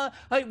know,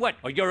 what?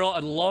 You're a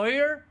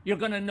lawyer? You're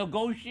going to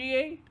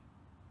negotiate?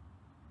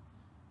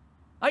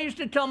 I used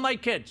to tell my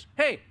kids,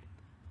 hey,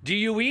 do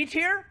you eat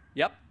here?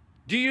 Yep.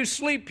 Do you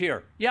sleep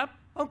here? Yep.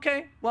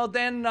 Okay. Well,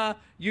 then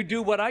you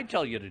do what I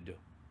tell you to do.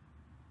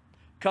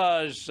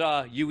 Because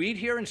you eat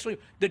here and sleep.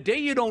 The day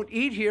you don't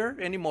eat here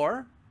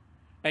anymore,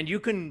 and you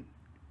can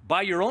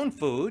buy your own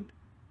food,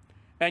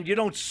 and you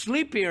don't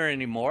sleep here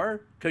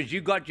anymore because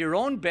you got your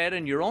own bed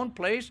and your own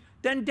place,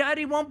 then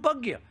Daddy won't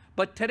bug you.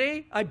 But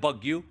today, I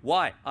bug you.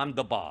 Why? I'm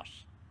the boss.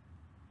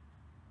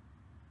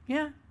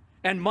 Yeah.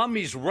 And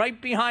Mommy's right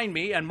behind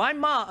me, and my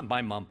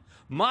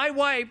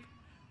wife,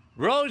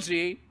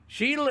 Rosie,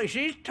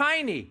 she's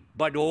tiny,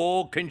 but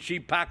oh, can she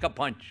pack a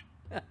punch.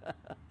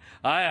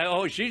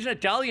 She's an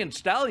Italian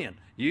stallion.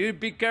 You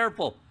be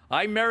careful.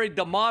 I married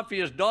the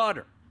mafia's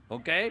daughter,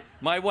 okay?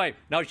 My wife.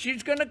 Now,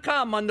 she's going to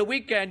come on the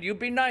weekend. You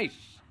be nice.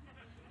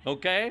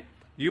 Okay?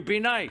 You be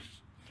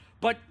nice.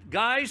 But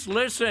guys,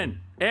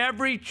 listen,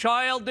 every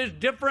child is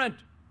different.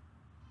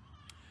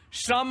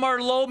 Some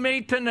are low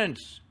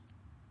maintenance.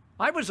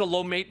 I was a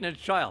low maintenance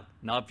child.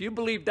 Now, if you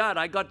believe that,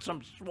 I got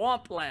some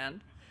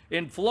swampland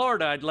in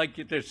Florida I'd like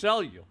you to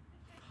sell you.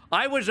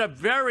 I was a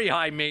very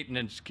high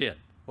maintenance kid,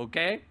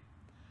 okay?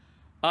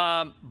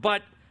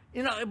 But,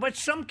 you know, but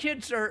some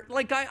kids are,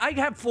 like I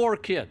have 4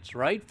 kids,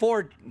 right?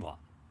 4, well,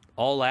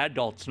 all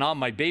adults now.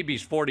 My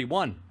baby's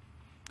 41.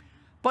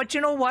 But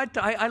you know what?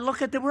 I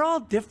look at them, we're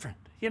all different,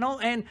 you know,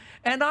 and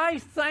I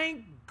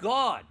thank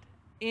God,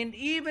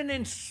 even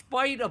in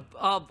spite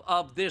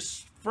of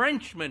this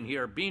Frenchman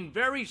here being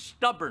very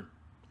stubborn,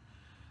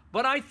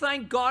 but I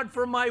thank God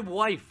for my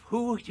wife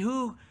who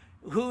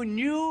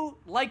knew,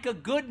 like a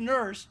good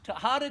nurse,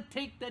 how to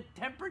take the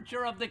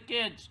temperature of the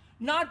kids,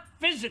 not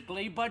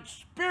physically, but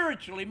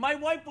spiritually. My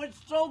wife was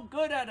so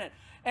good at it.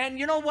 And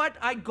you know what?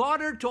 I got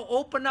her to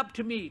open up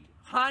to me.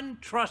 Hon,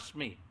 trust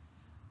me.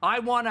 I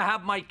want to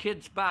have my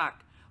kids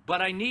back,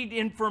 but I need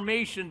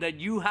information that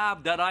you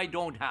have that I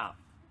don't have.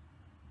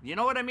 You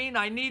know what I mean?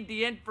 I need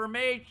the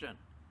information.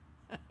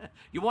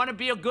 You want to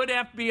be a good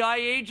FBI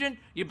agent?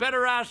 You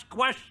better ask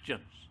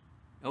questions,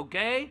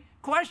 okay?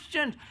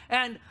 Questions.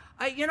 And,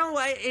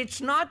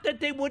 it's not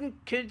that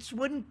kids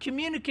wouldn't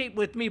communicate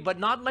with me, but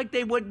not like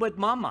they would with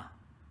Mama.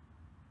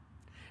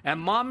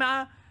 And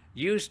Mama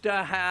used to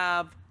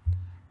have,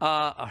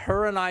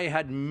 her and I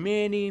had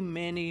many,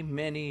 many,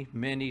 many,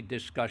 many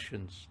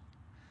discussions.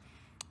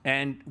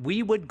 And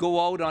we would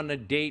go out on a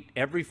date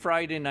every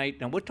Friday night,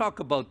 and we'll talk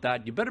about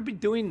that. You better be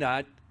doing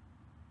that,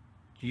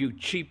 you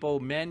cheapo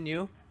men,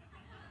 you.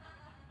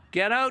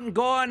 Get out and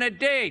go on a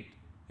date.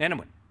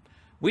 Anyway,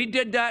 we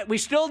did that. We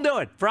still do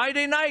it.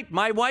 Friday night,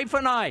 my wife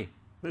and I.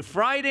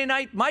 Friday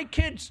night, my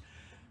kids.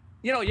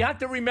 You know, you have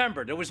to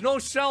remember, there was no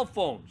cell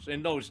phones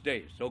in those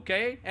days,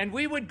 okay? And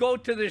we would go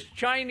to this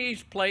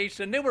Chinese place,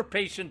 and they were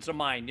patients of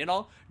mine, you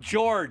know,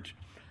 George.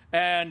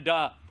 And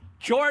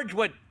George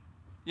would,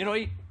 you know,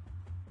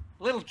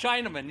 little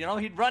Chinaman, you know,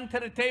 he'd run to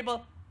the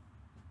table.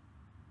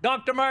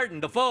 Dr.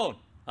 Martin, the phone.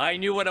 I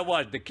knew what it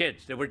was, the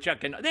kids. They were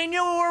checking. They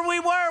knew where we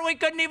were. We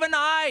couldn't even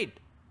hide.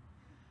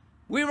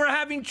 We were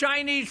having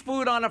Chinese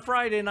food on a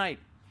Friday night.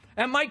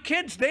 And my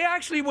kids, they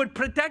actually would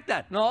protect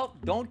that. No,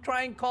 don't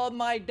try and call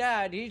my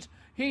dad.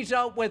 He's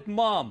out with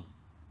Mom.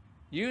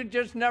 You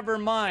just never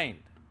mind.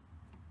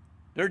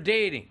 They're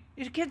dating.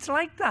 These kids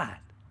like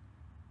that.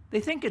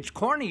 They think it's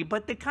corny,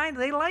 but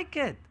they like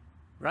it,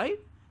 right?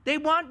 They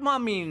want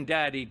Mommy and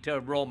Daddy to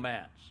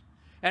romance.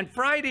 And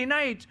Friday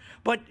nights,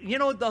 but you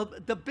know,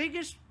 the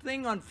biggest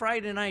thing on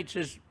Friday nights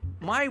is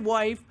my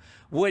wife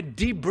would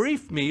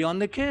debrief me on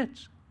the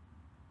kids.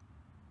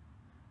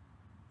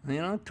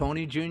 You know,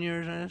 Tony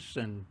Jr.'s this,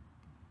 and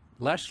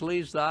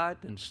Leslie's that,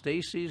 and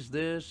Stacy's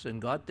this,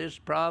 and got this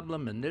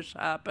problem, and this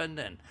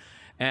happened,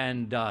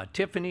 and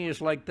Tiffany is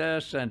like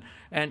this, and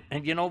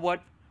you know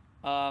what?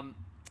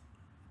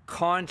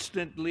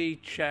 Constantly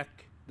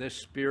check the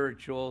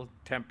spiritual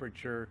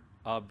temperature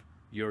of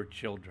your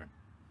children.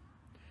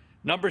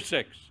 Number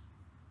 6,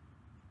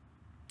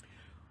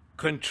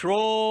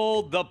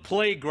 control the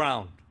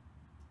playground.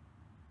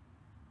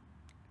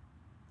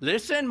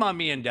 Listen,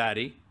 Mommy and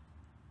Daddy.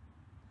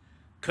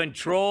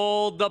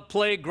 Control the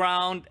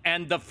playground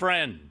and the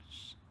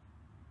friends.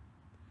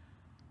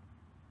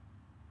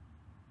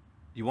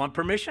 You want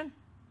permission?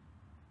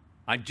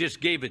 I just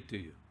gave it to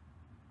you.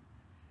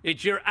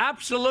 It's your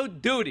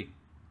absolute duty.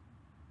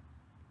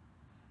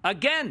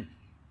 Again,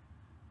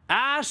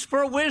 ask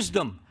for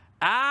wisdom.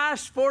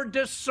 Ask for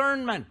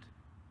discernment.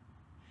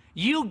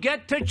 You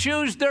get to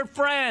choose their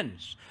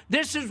friends.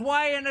 This is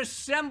why an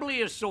assembly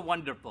is so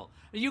wonderful.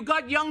 You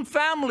got young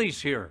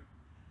families here.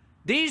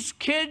 These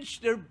kids,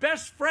 their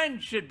best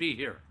friends should be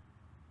here.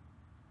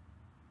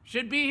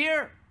 Should be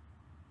here.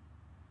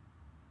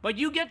 But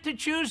you get to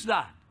choose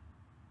that.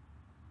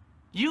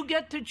 You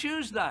get to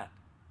choose that.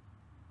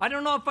 I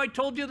don't know if I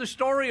told you the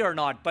story or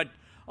not, but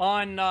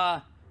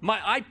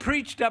I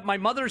preached at my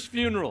mother's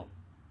funeral.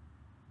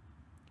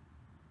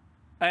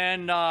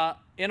 And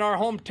in our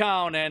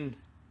hometown, and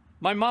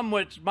My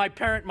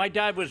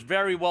dad was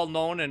very well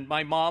known, and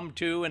my mom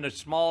too, in a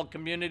small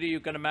community, you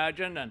can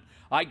imagine. And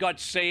I got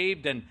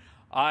saved, and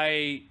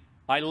I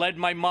led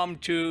my mom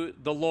to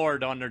the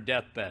Lord on her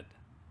deathbed.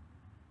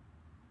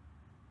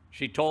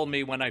 She told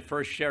me when I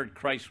first shared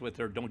Christ with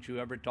her, don't you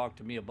ever talk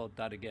to me about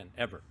that again,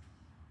 ever.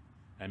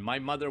 And my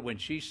mother, when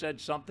she said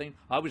something,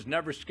 I was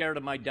never scared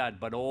of my dad,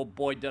 but oh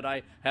boy, did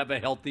I have a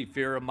healthy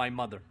fear of my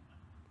mother.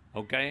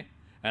 Okay?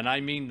 And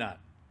I mean that.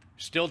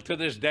 Still to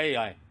this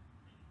day,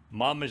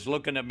 Mom is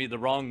looking at me the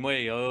wrong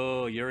way.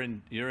 Oh, you're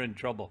in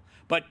trouble.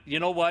 But you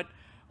know what?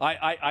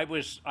 I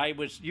was,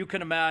 you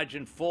can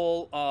imagine,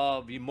 full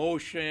of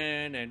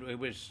emotion, and it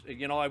was,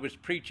 I was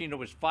preaching. There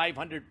was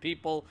 500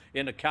 people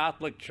in a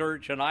Catholic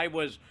church, and I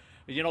was,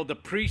 the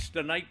priest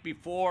the night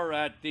before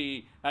at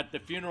the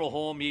funeral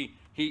home.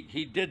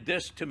 He did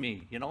this to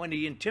me, and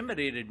he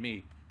intimidated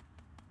me.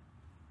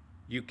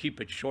 You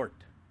keep it short,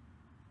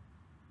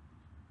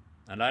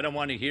 and I don't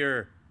want to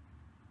hear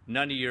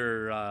none of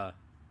your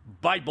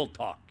Bible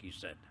talk, he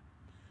said.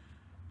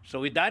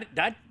 So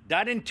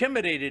that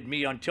intimidated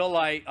me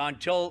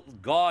until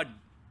God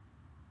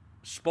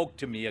spoke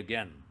to me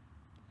again.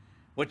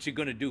 What's he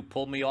going to do?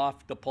 Pull me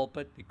off the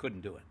pulpit? He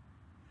couldn't do it.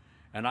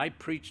 And I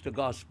preached the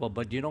gospel.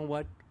 But you know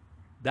what?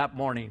 That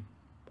morning,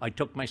 I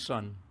took my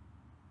son.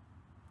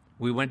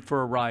 We went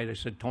for a ride. I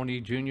said, Tony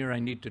Jr., I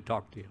need to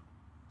talk to you.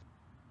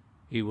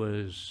 He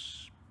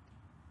was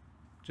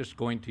just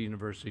going to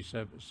university,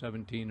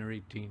 17 or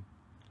 18.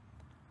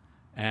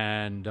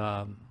 And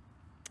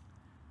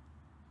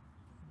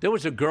there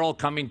was a girl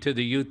coming to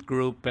the youth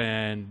group,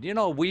 and,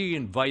 we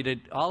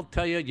invited, I'll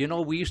tell you,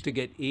 we used to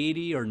get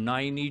 80 or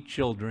 90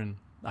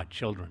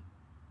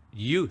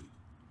 youth,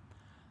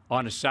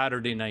 on a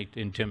Saturday night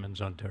in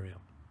Timmins, Ontario.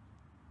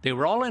 They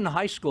were all in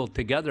high school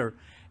together,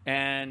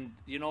 and,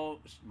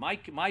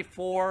 my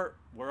four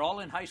were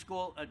all in high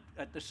school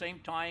at the same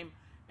time,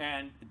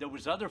 and there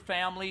was other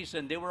families,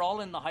 and they were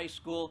all in the high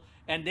school,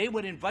 and they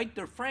would invite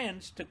their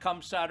friends to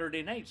come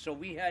Saturday night. So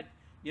we had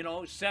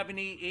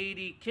 70,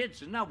 80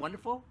 kids. Isn't that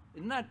wonderful?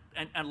 Isn't that?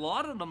 And a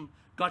lot of them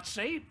got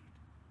saved.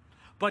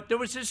 But there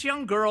was this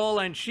young girl,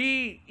 and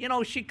she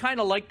kind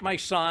of liked my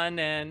son.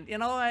 And,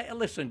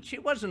 listen, she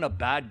wasn't a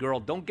bad girl.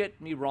 Don't get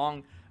me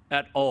wrong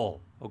at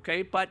all,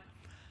 okay? But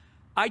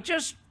I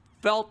just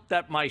felt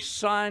that my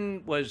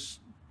son was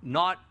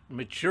not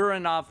mature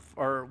enough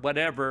or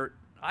whatever.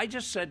 I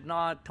just said,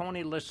 nah,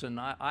 Tony, listen,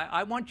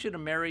 I want you to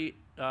marry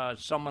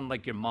someone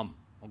like your mom,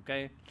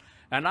 okay?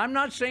 And I'm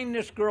not saying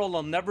this girl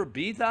will never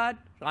be that.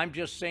 I'm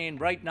just saying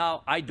right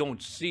now, I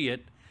don't see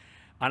it.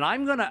 And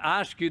I'm going to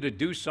ask you to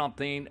do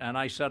something. And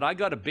I said, I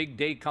got a big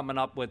day coming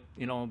up with,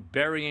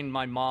 burying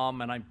my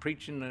mom. And I'm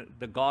preaching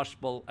the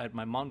gospel at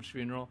my mom's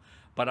funeral.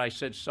 But I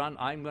said, son,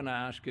 I'm going to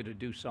ask you to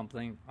do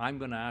something. I'm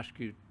going to ask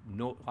you,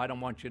 no, I don't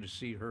want you to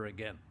see her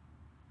again.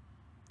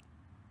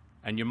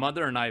 And your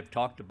mother and I have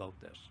talked about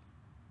this.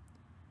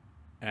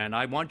 And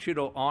I want you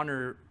to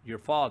honor your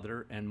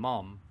father and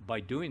mom by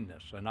doing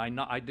this. And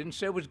I didn't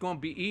say it was going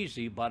to be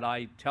easy, but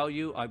I tell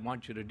you, I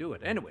want you to do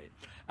it. Anyway,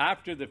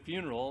 after the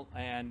funeral,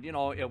 and,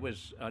 it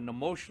was an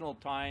emotional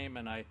time,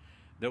 and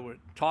they were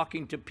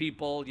talking to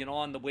people,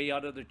 on the way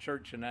out of the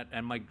church and that.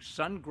 And my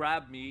son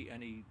grabbed me,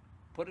 and he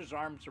put his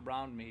arms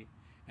around me,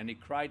 and he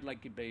cried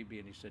like a baby.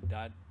 And he said,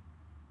 Dad,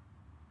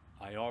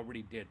 I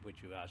already did what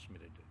you asked me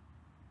to do.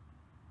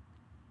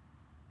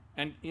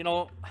 And,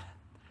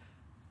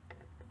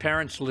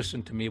 parents,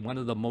 listen to me. One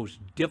of the most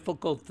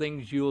difficult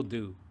things you'll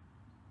do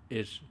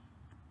is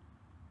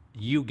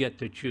you get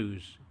to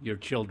choose your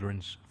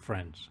children's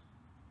friends.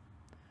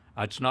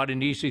 It's not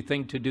an easy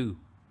thing to do,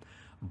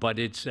 but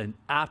it's an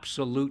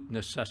absolute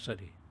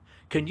necessity.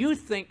 Can you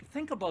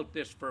think about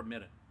this for a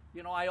minute?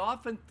 I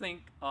often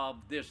think of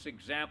this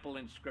example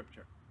in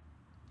Scripture.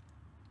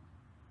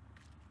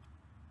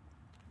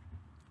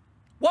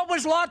 What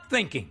was Lot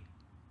thinking?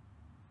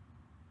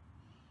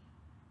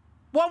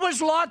 What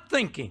was Lot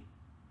thinking?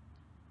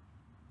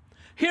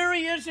 Here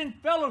he is in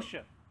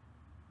fellowship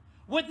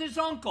with his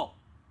uncle.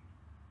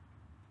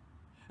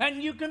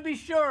 And you can be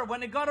sure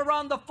when they got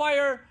around the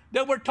fire,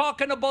 they were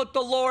talking about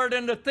the Lord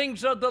and the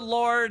things of the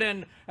Lord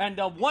and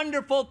the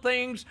wonderful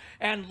things.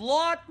 And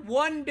Lot,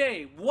 one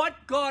day,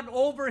 what got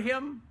over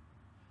him?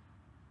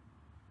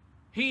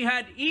 He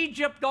had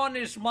Egypt on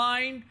his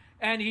mind,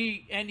 and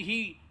he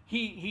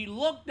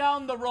looked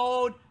down the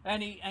road,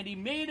 and he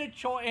made a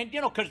choice. And,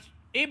 because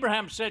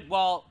Abraham said,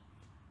 well,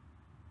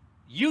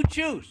 you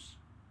choose.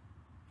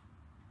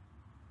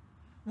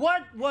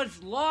 What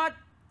was Lot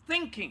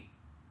thinking?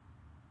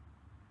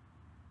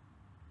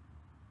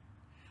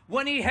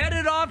 When he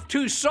headed off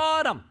to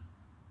Sodom,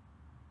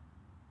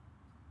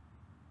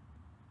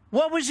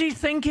 what was he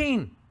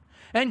thinking?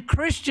 And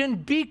Christian,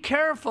 be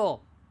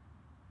careful.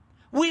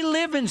 We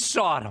live in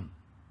Sodom.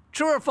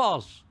 True or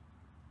false?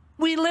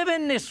 We live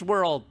in this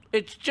world.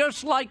 It's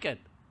just like it.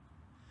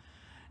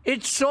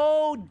 It's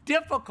so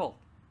difficult.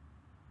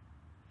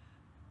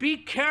 Be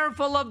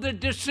careful of the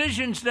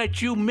decisions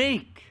that you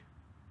make.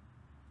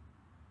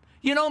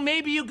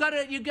 Maybe you get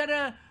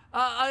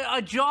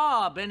a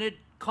job, and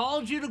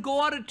calls you to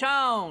go out of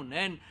town,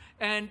 and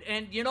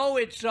you know,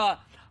 it's a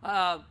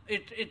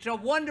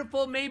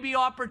wonderful maybe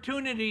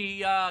opportunity,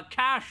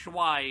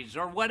 cash-wise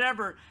or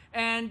whatever,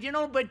 and you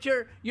know, but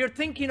you're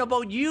thinking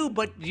about you,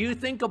 but do you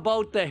think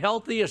about the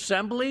healthy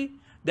assembly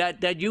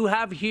that you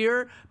have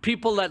here?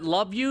 People that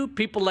love you,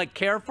 people that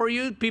care for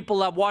you, people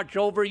that watch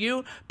over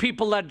you,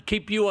 people that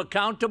keep you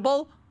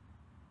accountable.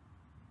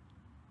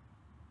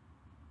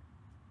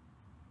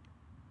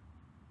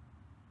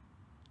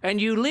 And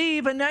you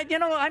leave, and that, you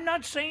know, I'm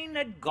not saying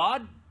that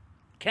God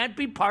can't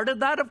be part of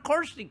that. Of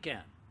course he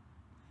can.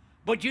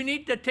 But you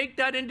need to take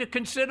that into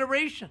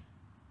consideration.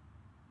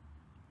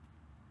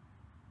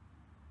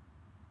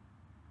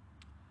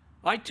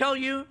 I tell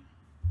you,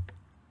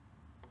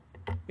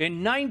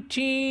 in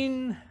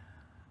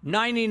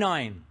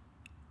 1999,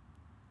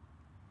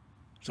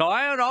 so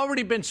I had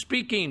already been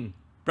speaking,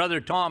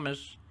 Brother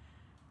Thomas,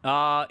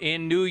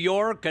 in New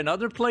York and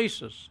other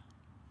places.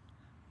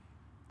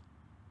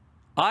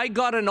 I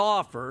got an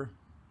offer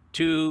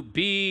to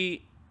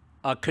be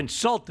a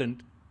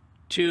consultant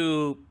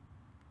to,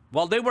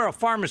 well, they were a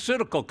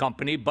pharmaceutical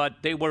company,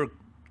 but they were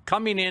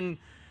coming in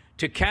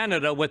to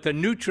Canada with a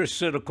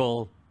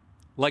nutraceutical,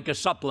 like a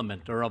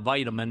supplement or a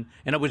vitamin,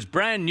 and it was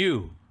brand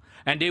new,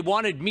 and they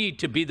wanted me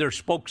to be their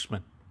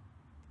spokesman.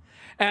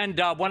 And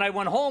when I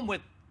went home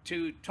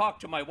to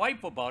talk to my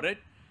wife about it,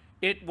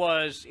 it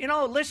was, you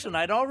know, listen,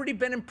 I'd already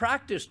been in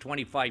practice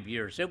 25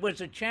 years. It was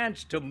a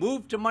chance to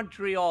move to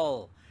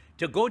Montreal,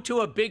 to go to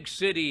a big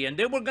city, and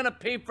they were going to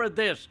pay for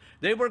this,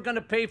 they were going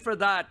to pay for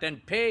that,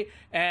 and pay,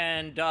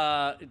 and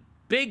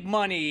big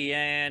money.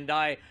 And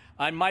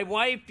my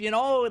wife, you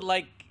know,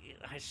 like,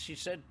 she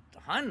said,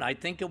 hon, I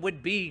think it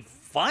would be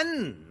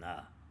fun.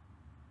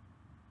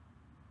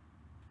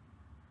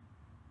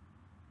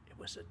 It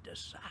was a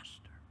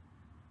disaster.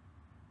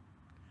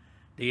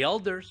 The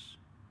elders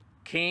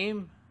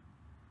came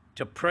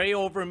to pray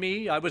over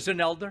me. I was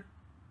an elder.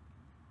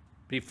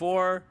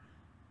 Before,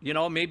 you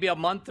know, maybe a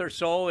month or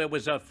so, it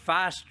was a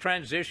fast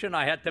transition.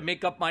 I had to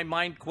make up my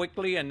mind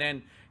quickly and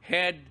then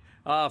head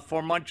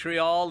for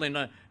Montreal in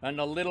a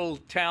little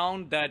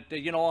town that,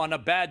 you know, on a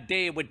bad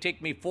day, it would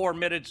take me 4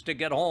 minutes to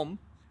get home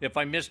if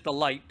I missed a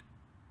light.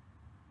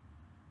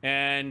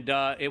 And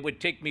it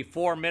would take me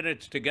 4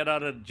 minutes to get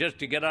out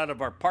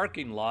of our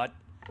parking lot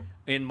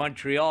in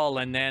Montreal,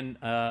 and then,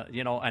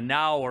 you know, an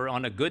hour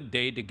on a good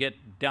day to get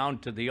down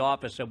to the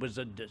office. It was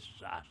a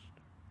disaster.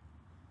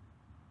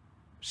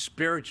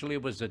 Spiritually,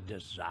 it was a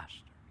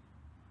disaster.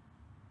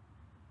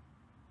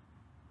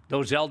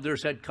 Those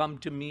elders had come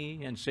to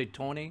me and said,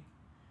 Tony,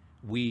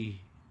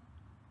 we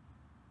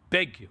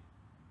beg you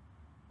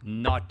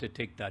not to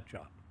take that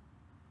job.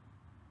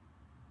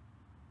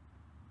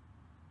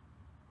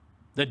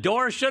 The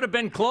door should have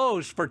been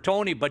closed for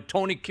Tony, but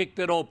Tony kicked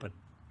it open.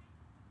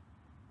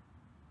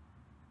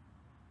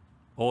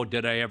 Oh,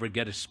 did I ever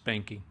get a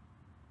spanking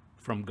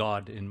from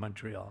God in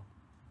Montreal?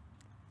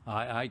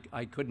 I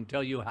couldn't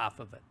tell you half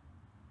of it.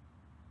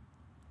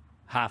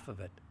 Half of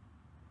it.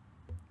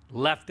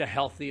 Left a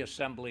healthy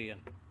assembly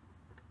and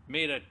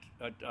made a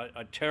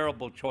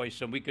terrible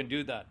choice, and we can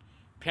do that.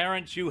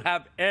 Parents, you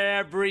have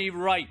every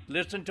right.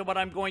 Listen to what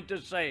I'm going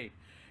to say.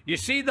 You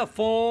see the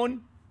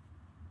phone?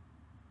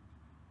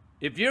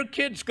 If your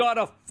kid's got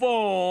a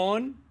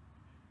phone,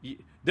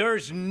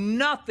 there's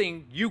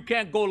nothing you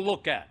can't go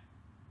look at.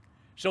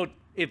 So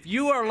if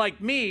you are like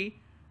me,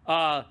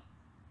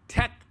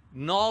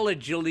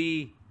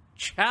 technologically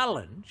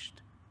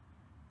challenged,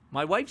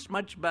 my wife's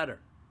much better.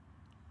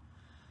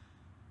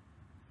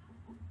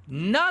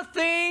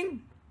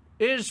 Nothing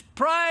is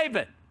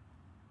private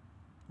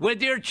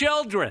with your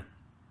children.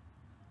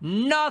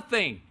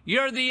 Nothing.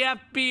 You're the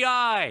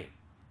FBI.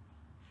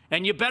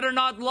 And you better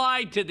not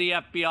lie to the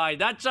FBI.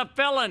 That's a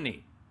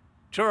felony.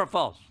 True or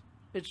false?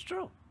 It's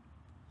true.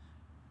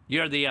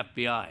 You're the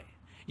FBI.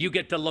 You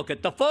get to look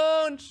at the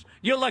phones.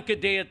 You look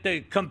at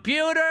the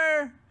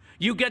computer.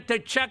 You get to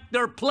check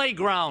their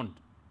playground.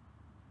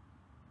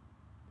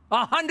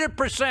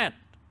 100%.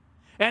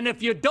 And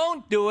if you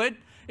don't do it,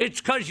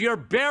 it's because you're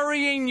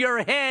burying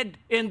your head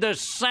in the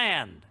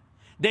sand.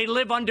 They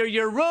live under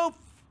your roof.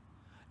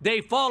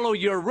 They follow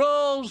your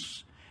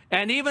rules.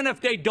 And even if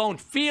they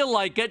don't feel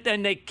like it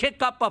and they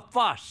kick up a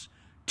fuss,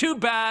 too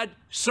bad,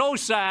 so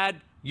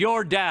sad,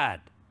 you're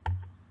dad.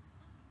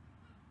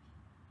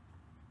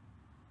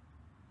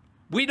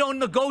 We don't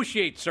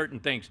negotiate certain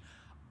things.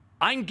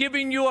 I'm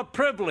giving you a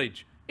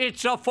privilege.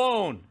 It's a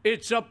phone.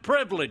 It's a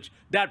privilege.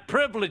 That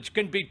privilege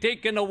can be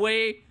taken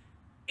away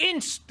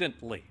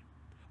instantly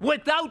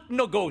without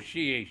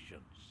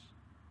negotiations.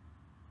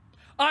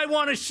 I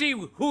want to see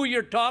who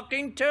you're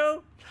talking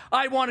to.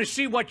 I want to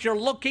see what you're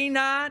looking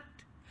at.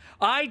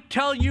 I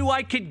tell you,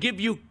 I could give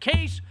you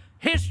case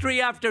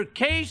history after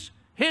case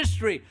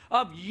history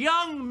of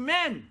young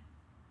men.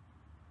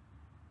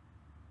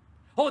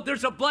 Oh,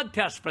 there's a blood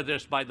test for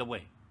this, by the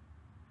way.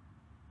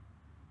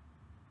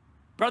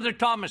 Brother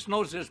Thomas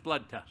knows this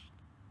blood test.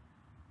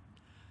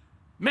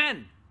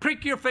 Men,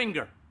 prick your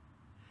finger.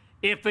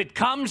 If it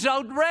comes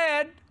out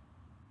red,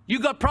 you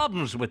got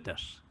problems with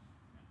this.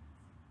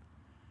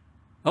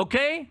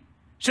 Okay?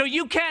 So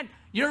you can't,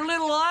 your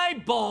little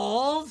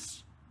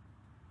eyeballs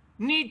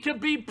need to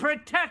be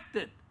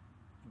protected.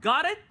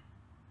 Got it?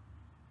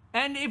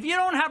 And if you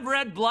don't have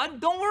red blood,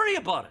 don't worry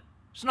about it.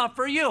 It's not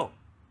for you.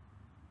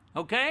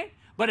 Okay?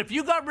 But if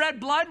you got red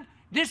blood,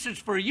 this is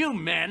for you,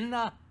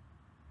 men.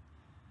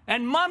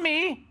 And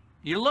mommy,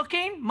 you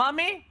looking?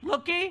 Mommy,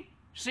 looky?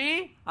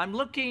 See? I'm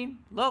looking.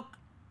 Look.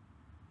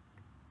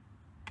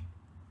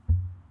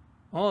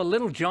 Oh,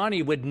 little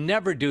Johnny would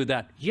never do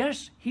that.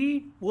 Yes,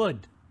 he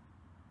would.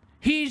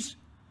 He's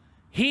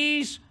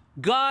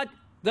got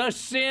the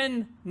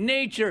sin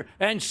nature,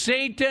 and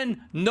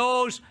Satan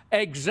knows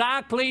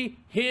exactly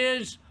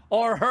his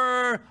or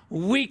her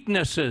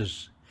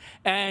weaknesses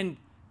and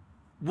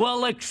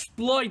will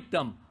exploit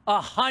them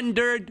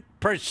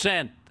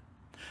 100%.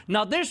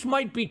 Now, this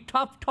might be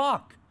tough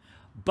talk,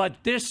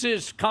 but this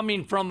is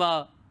coming from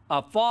a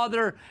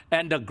father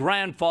and a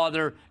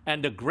grandfather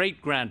and a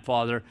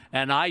great-grandfather,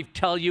 and I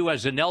tell you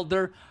as an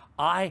elder,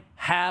 I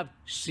have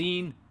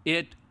seen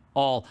it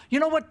all. You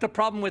know what the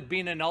problem with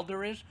being an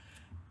elder is?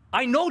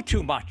 I know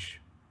too much.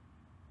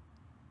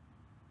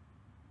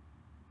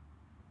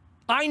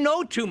 I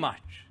know too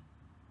much.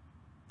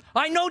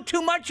 I know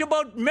too much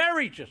about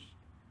marriages.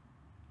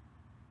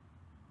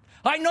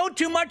 I know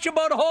too much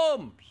about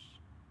homes.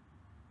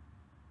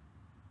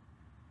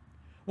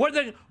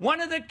 Where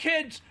one of the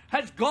kids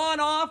has gone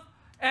off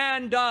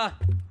and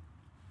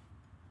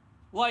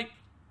like,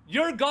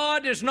 your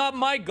God is not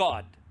my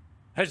God.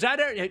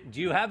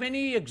 Do you have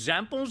any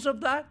examples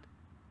of that?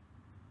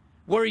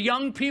 Where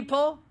young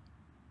people,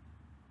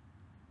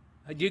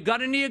 you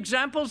got any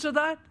examples of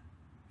that?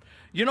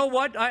 You know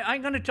what?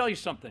 I'm going to tell you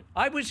something.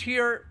 I was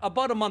here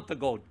about a month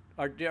ago.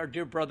 Our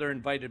dear brother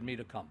invited me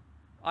to come.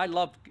 I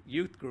love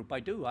youth group. I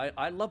do.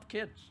 I love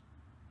kids.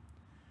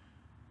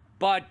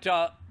 But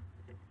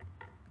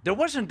there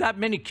wasn't that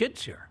many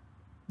kids here.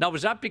 Now,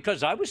 was that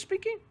because I was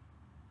speaking?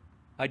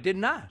 I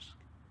didn't ask.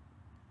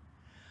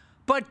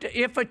 But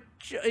if it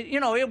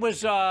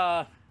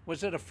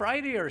was it a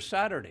Friday or a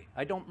Saturday?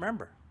 I don't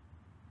remember.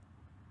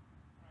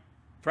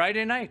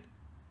 Friday night.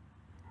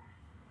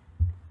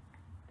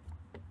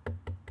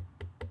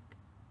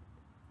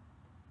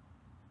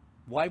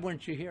 Why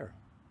weren't you here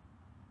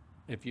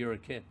if you're a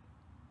kid?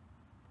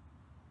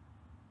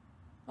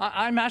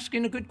 I'm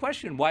asking a good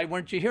question. Why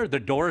weren't you here? The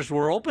doors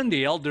were open.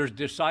 The elders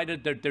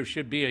decided that there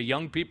should be a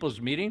young people's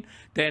meeting.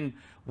 Then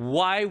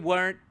why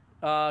weren't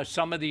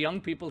some of the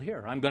young people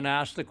here? I'm going to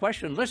ask the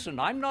question. Listen,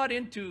 I'm not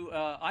into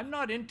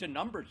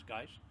numbers,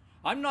 guys.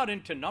 I'm not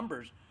into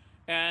numbers.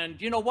 And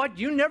you know what?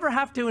 You never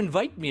have to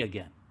invite me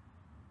again.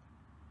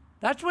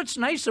 That's what's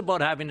nice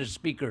about having a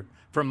speaker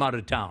from out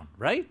of town,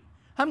 right?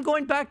 I'm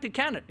going back to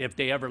Canada, if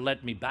they ever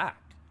let me back.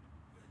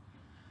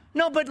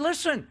 No, but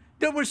listen,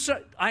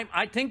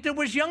 I think there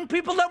was young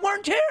people that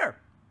weren't here.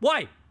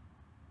 Why?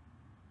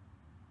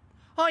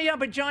 Oh, yeah,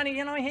 but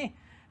Johnny,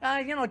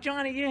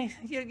 Johnny,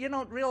 you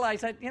don't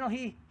realize that,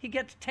 he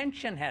gets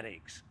tension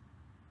headaches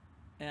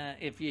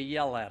if you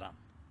yell at him.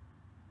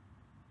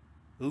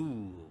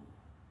 Ooh.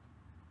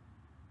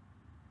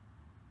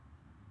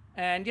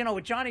 And,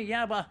 Johnny,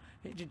 yeah, well,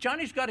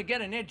 Johnny's got to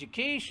get an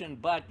education,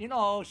 but,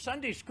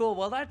 Sunday school,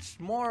 well, that's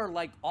more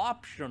like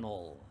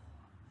optional.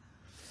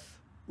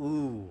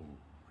 Ooh,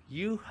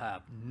 you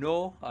have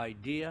no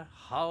idea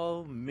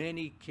how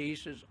many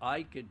cases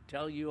I could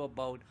tell you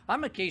about.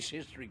 I'm a case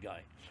history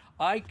guy.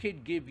 I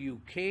could give you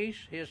case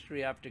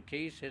history after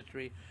case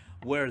history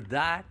where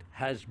that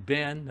has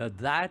been,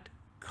 that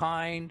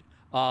kind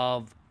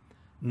of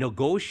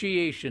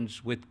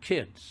negotiations with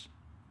kids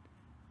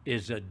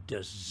is a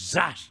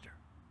disaster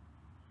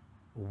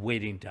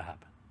waiting to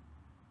happen.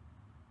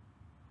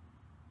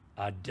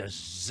 A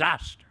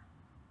disaster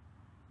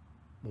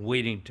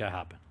waiting to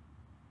happen.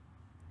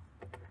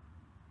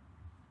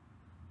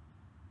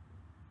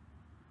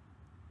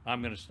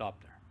 I'm going to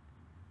stop there.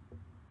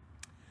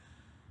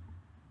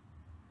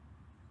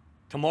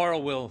 Tomorrow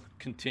we'll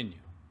continue,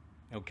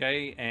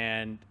 okay?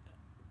 And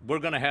we're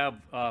going to have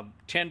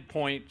 10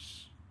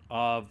 points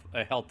of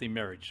a healthy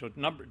marriage. So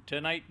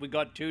tonight we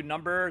got to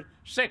number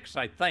 6,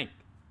 I think,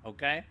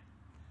 okay?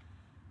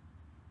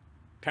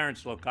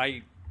 Parents, look,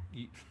 I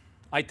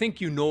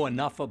think you know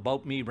enough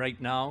about me right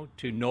now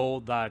to know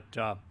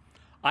that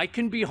I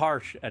can be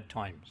harsh at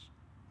times.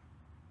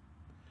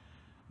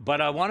 But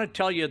I want to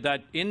tell you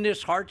that in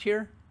this heart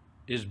here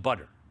is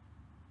butter.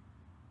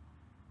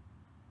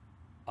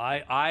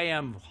 I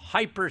am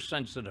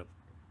hypersensitive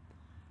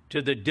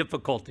to the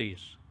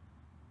difficulties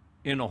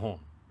in a home.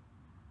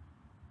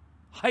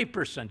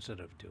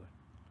 Hypersensitive to it.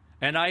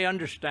 And I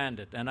understand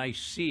it and I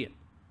see it.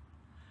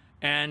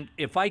 And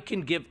if I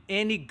can give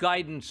any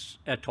guidance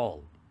at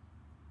all,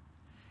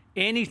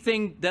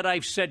 anything that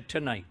I've said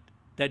tonight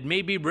that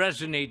maybe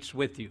resonates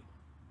with you,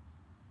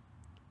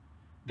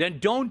 then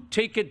don't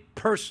take it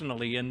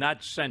personally in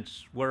that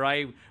sense where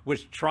I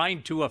was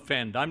trying to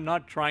offend. I'm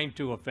not trying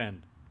to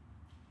offend.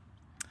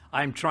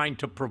 I'm trying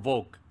to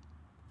provoke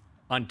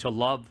unto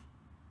love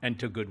and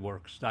to good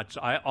works.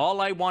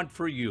 All I want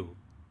for you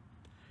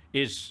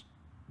is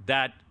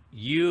that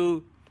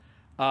you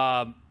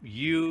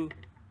you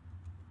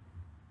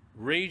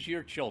raise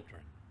your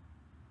children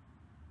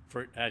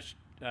for as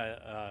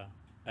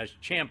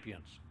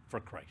champions for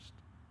Christ.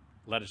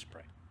 Let us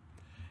pray.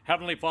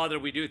 Heavenly Father,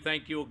 we do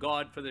thank you, O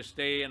God, for this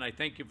day, and I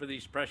thank you for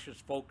these precious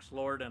folks,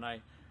 Lord, and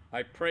I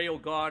pray, O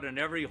God, in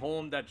every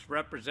home that's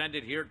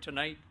represented here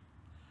tonight,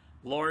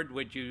 Lord,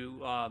 would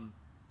you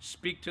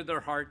speak to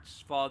their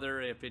hearts,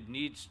 Father, if it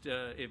needs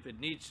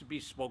to be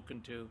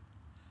spoken to.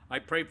 I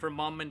pray for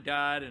mom and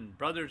dad and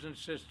brothers and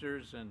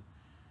sisters and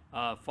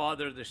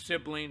Father, the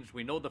siblings.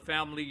 We know the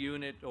family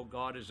unit, oh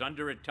God, is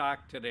under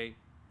attack today,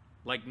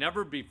 like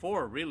never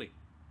before, really.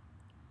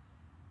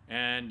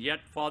 And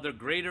yet, Father,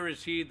 greater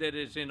is he that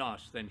is in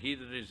us than he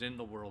that is in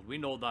the world. We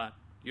know that.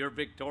 You're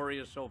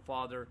victorious, oh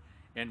Father,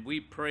 and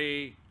we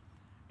pray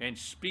and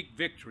speak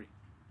victory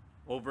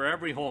over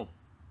every home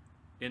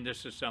in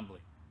this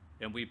assembly.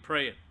 And we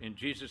pray it in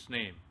Jesus'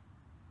 name.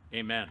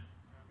 Amen.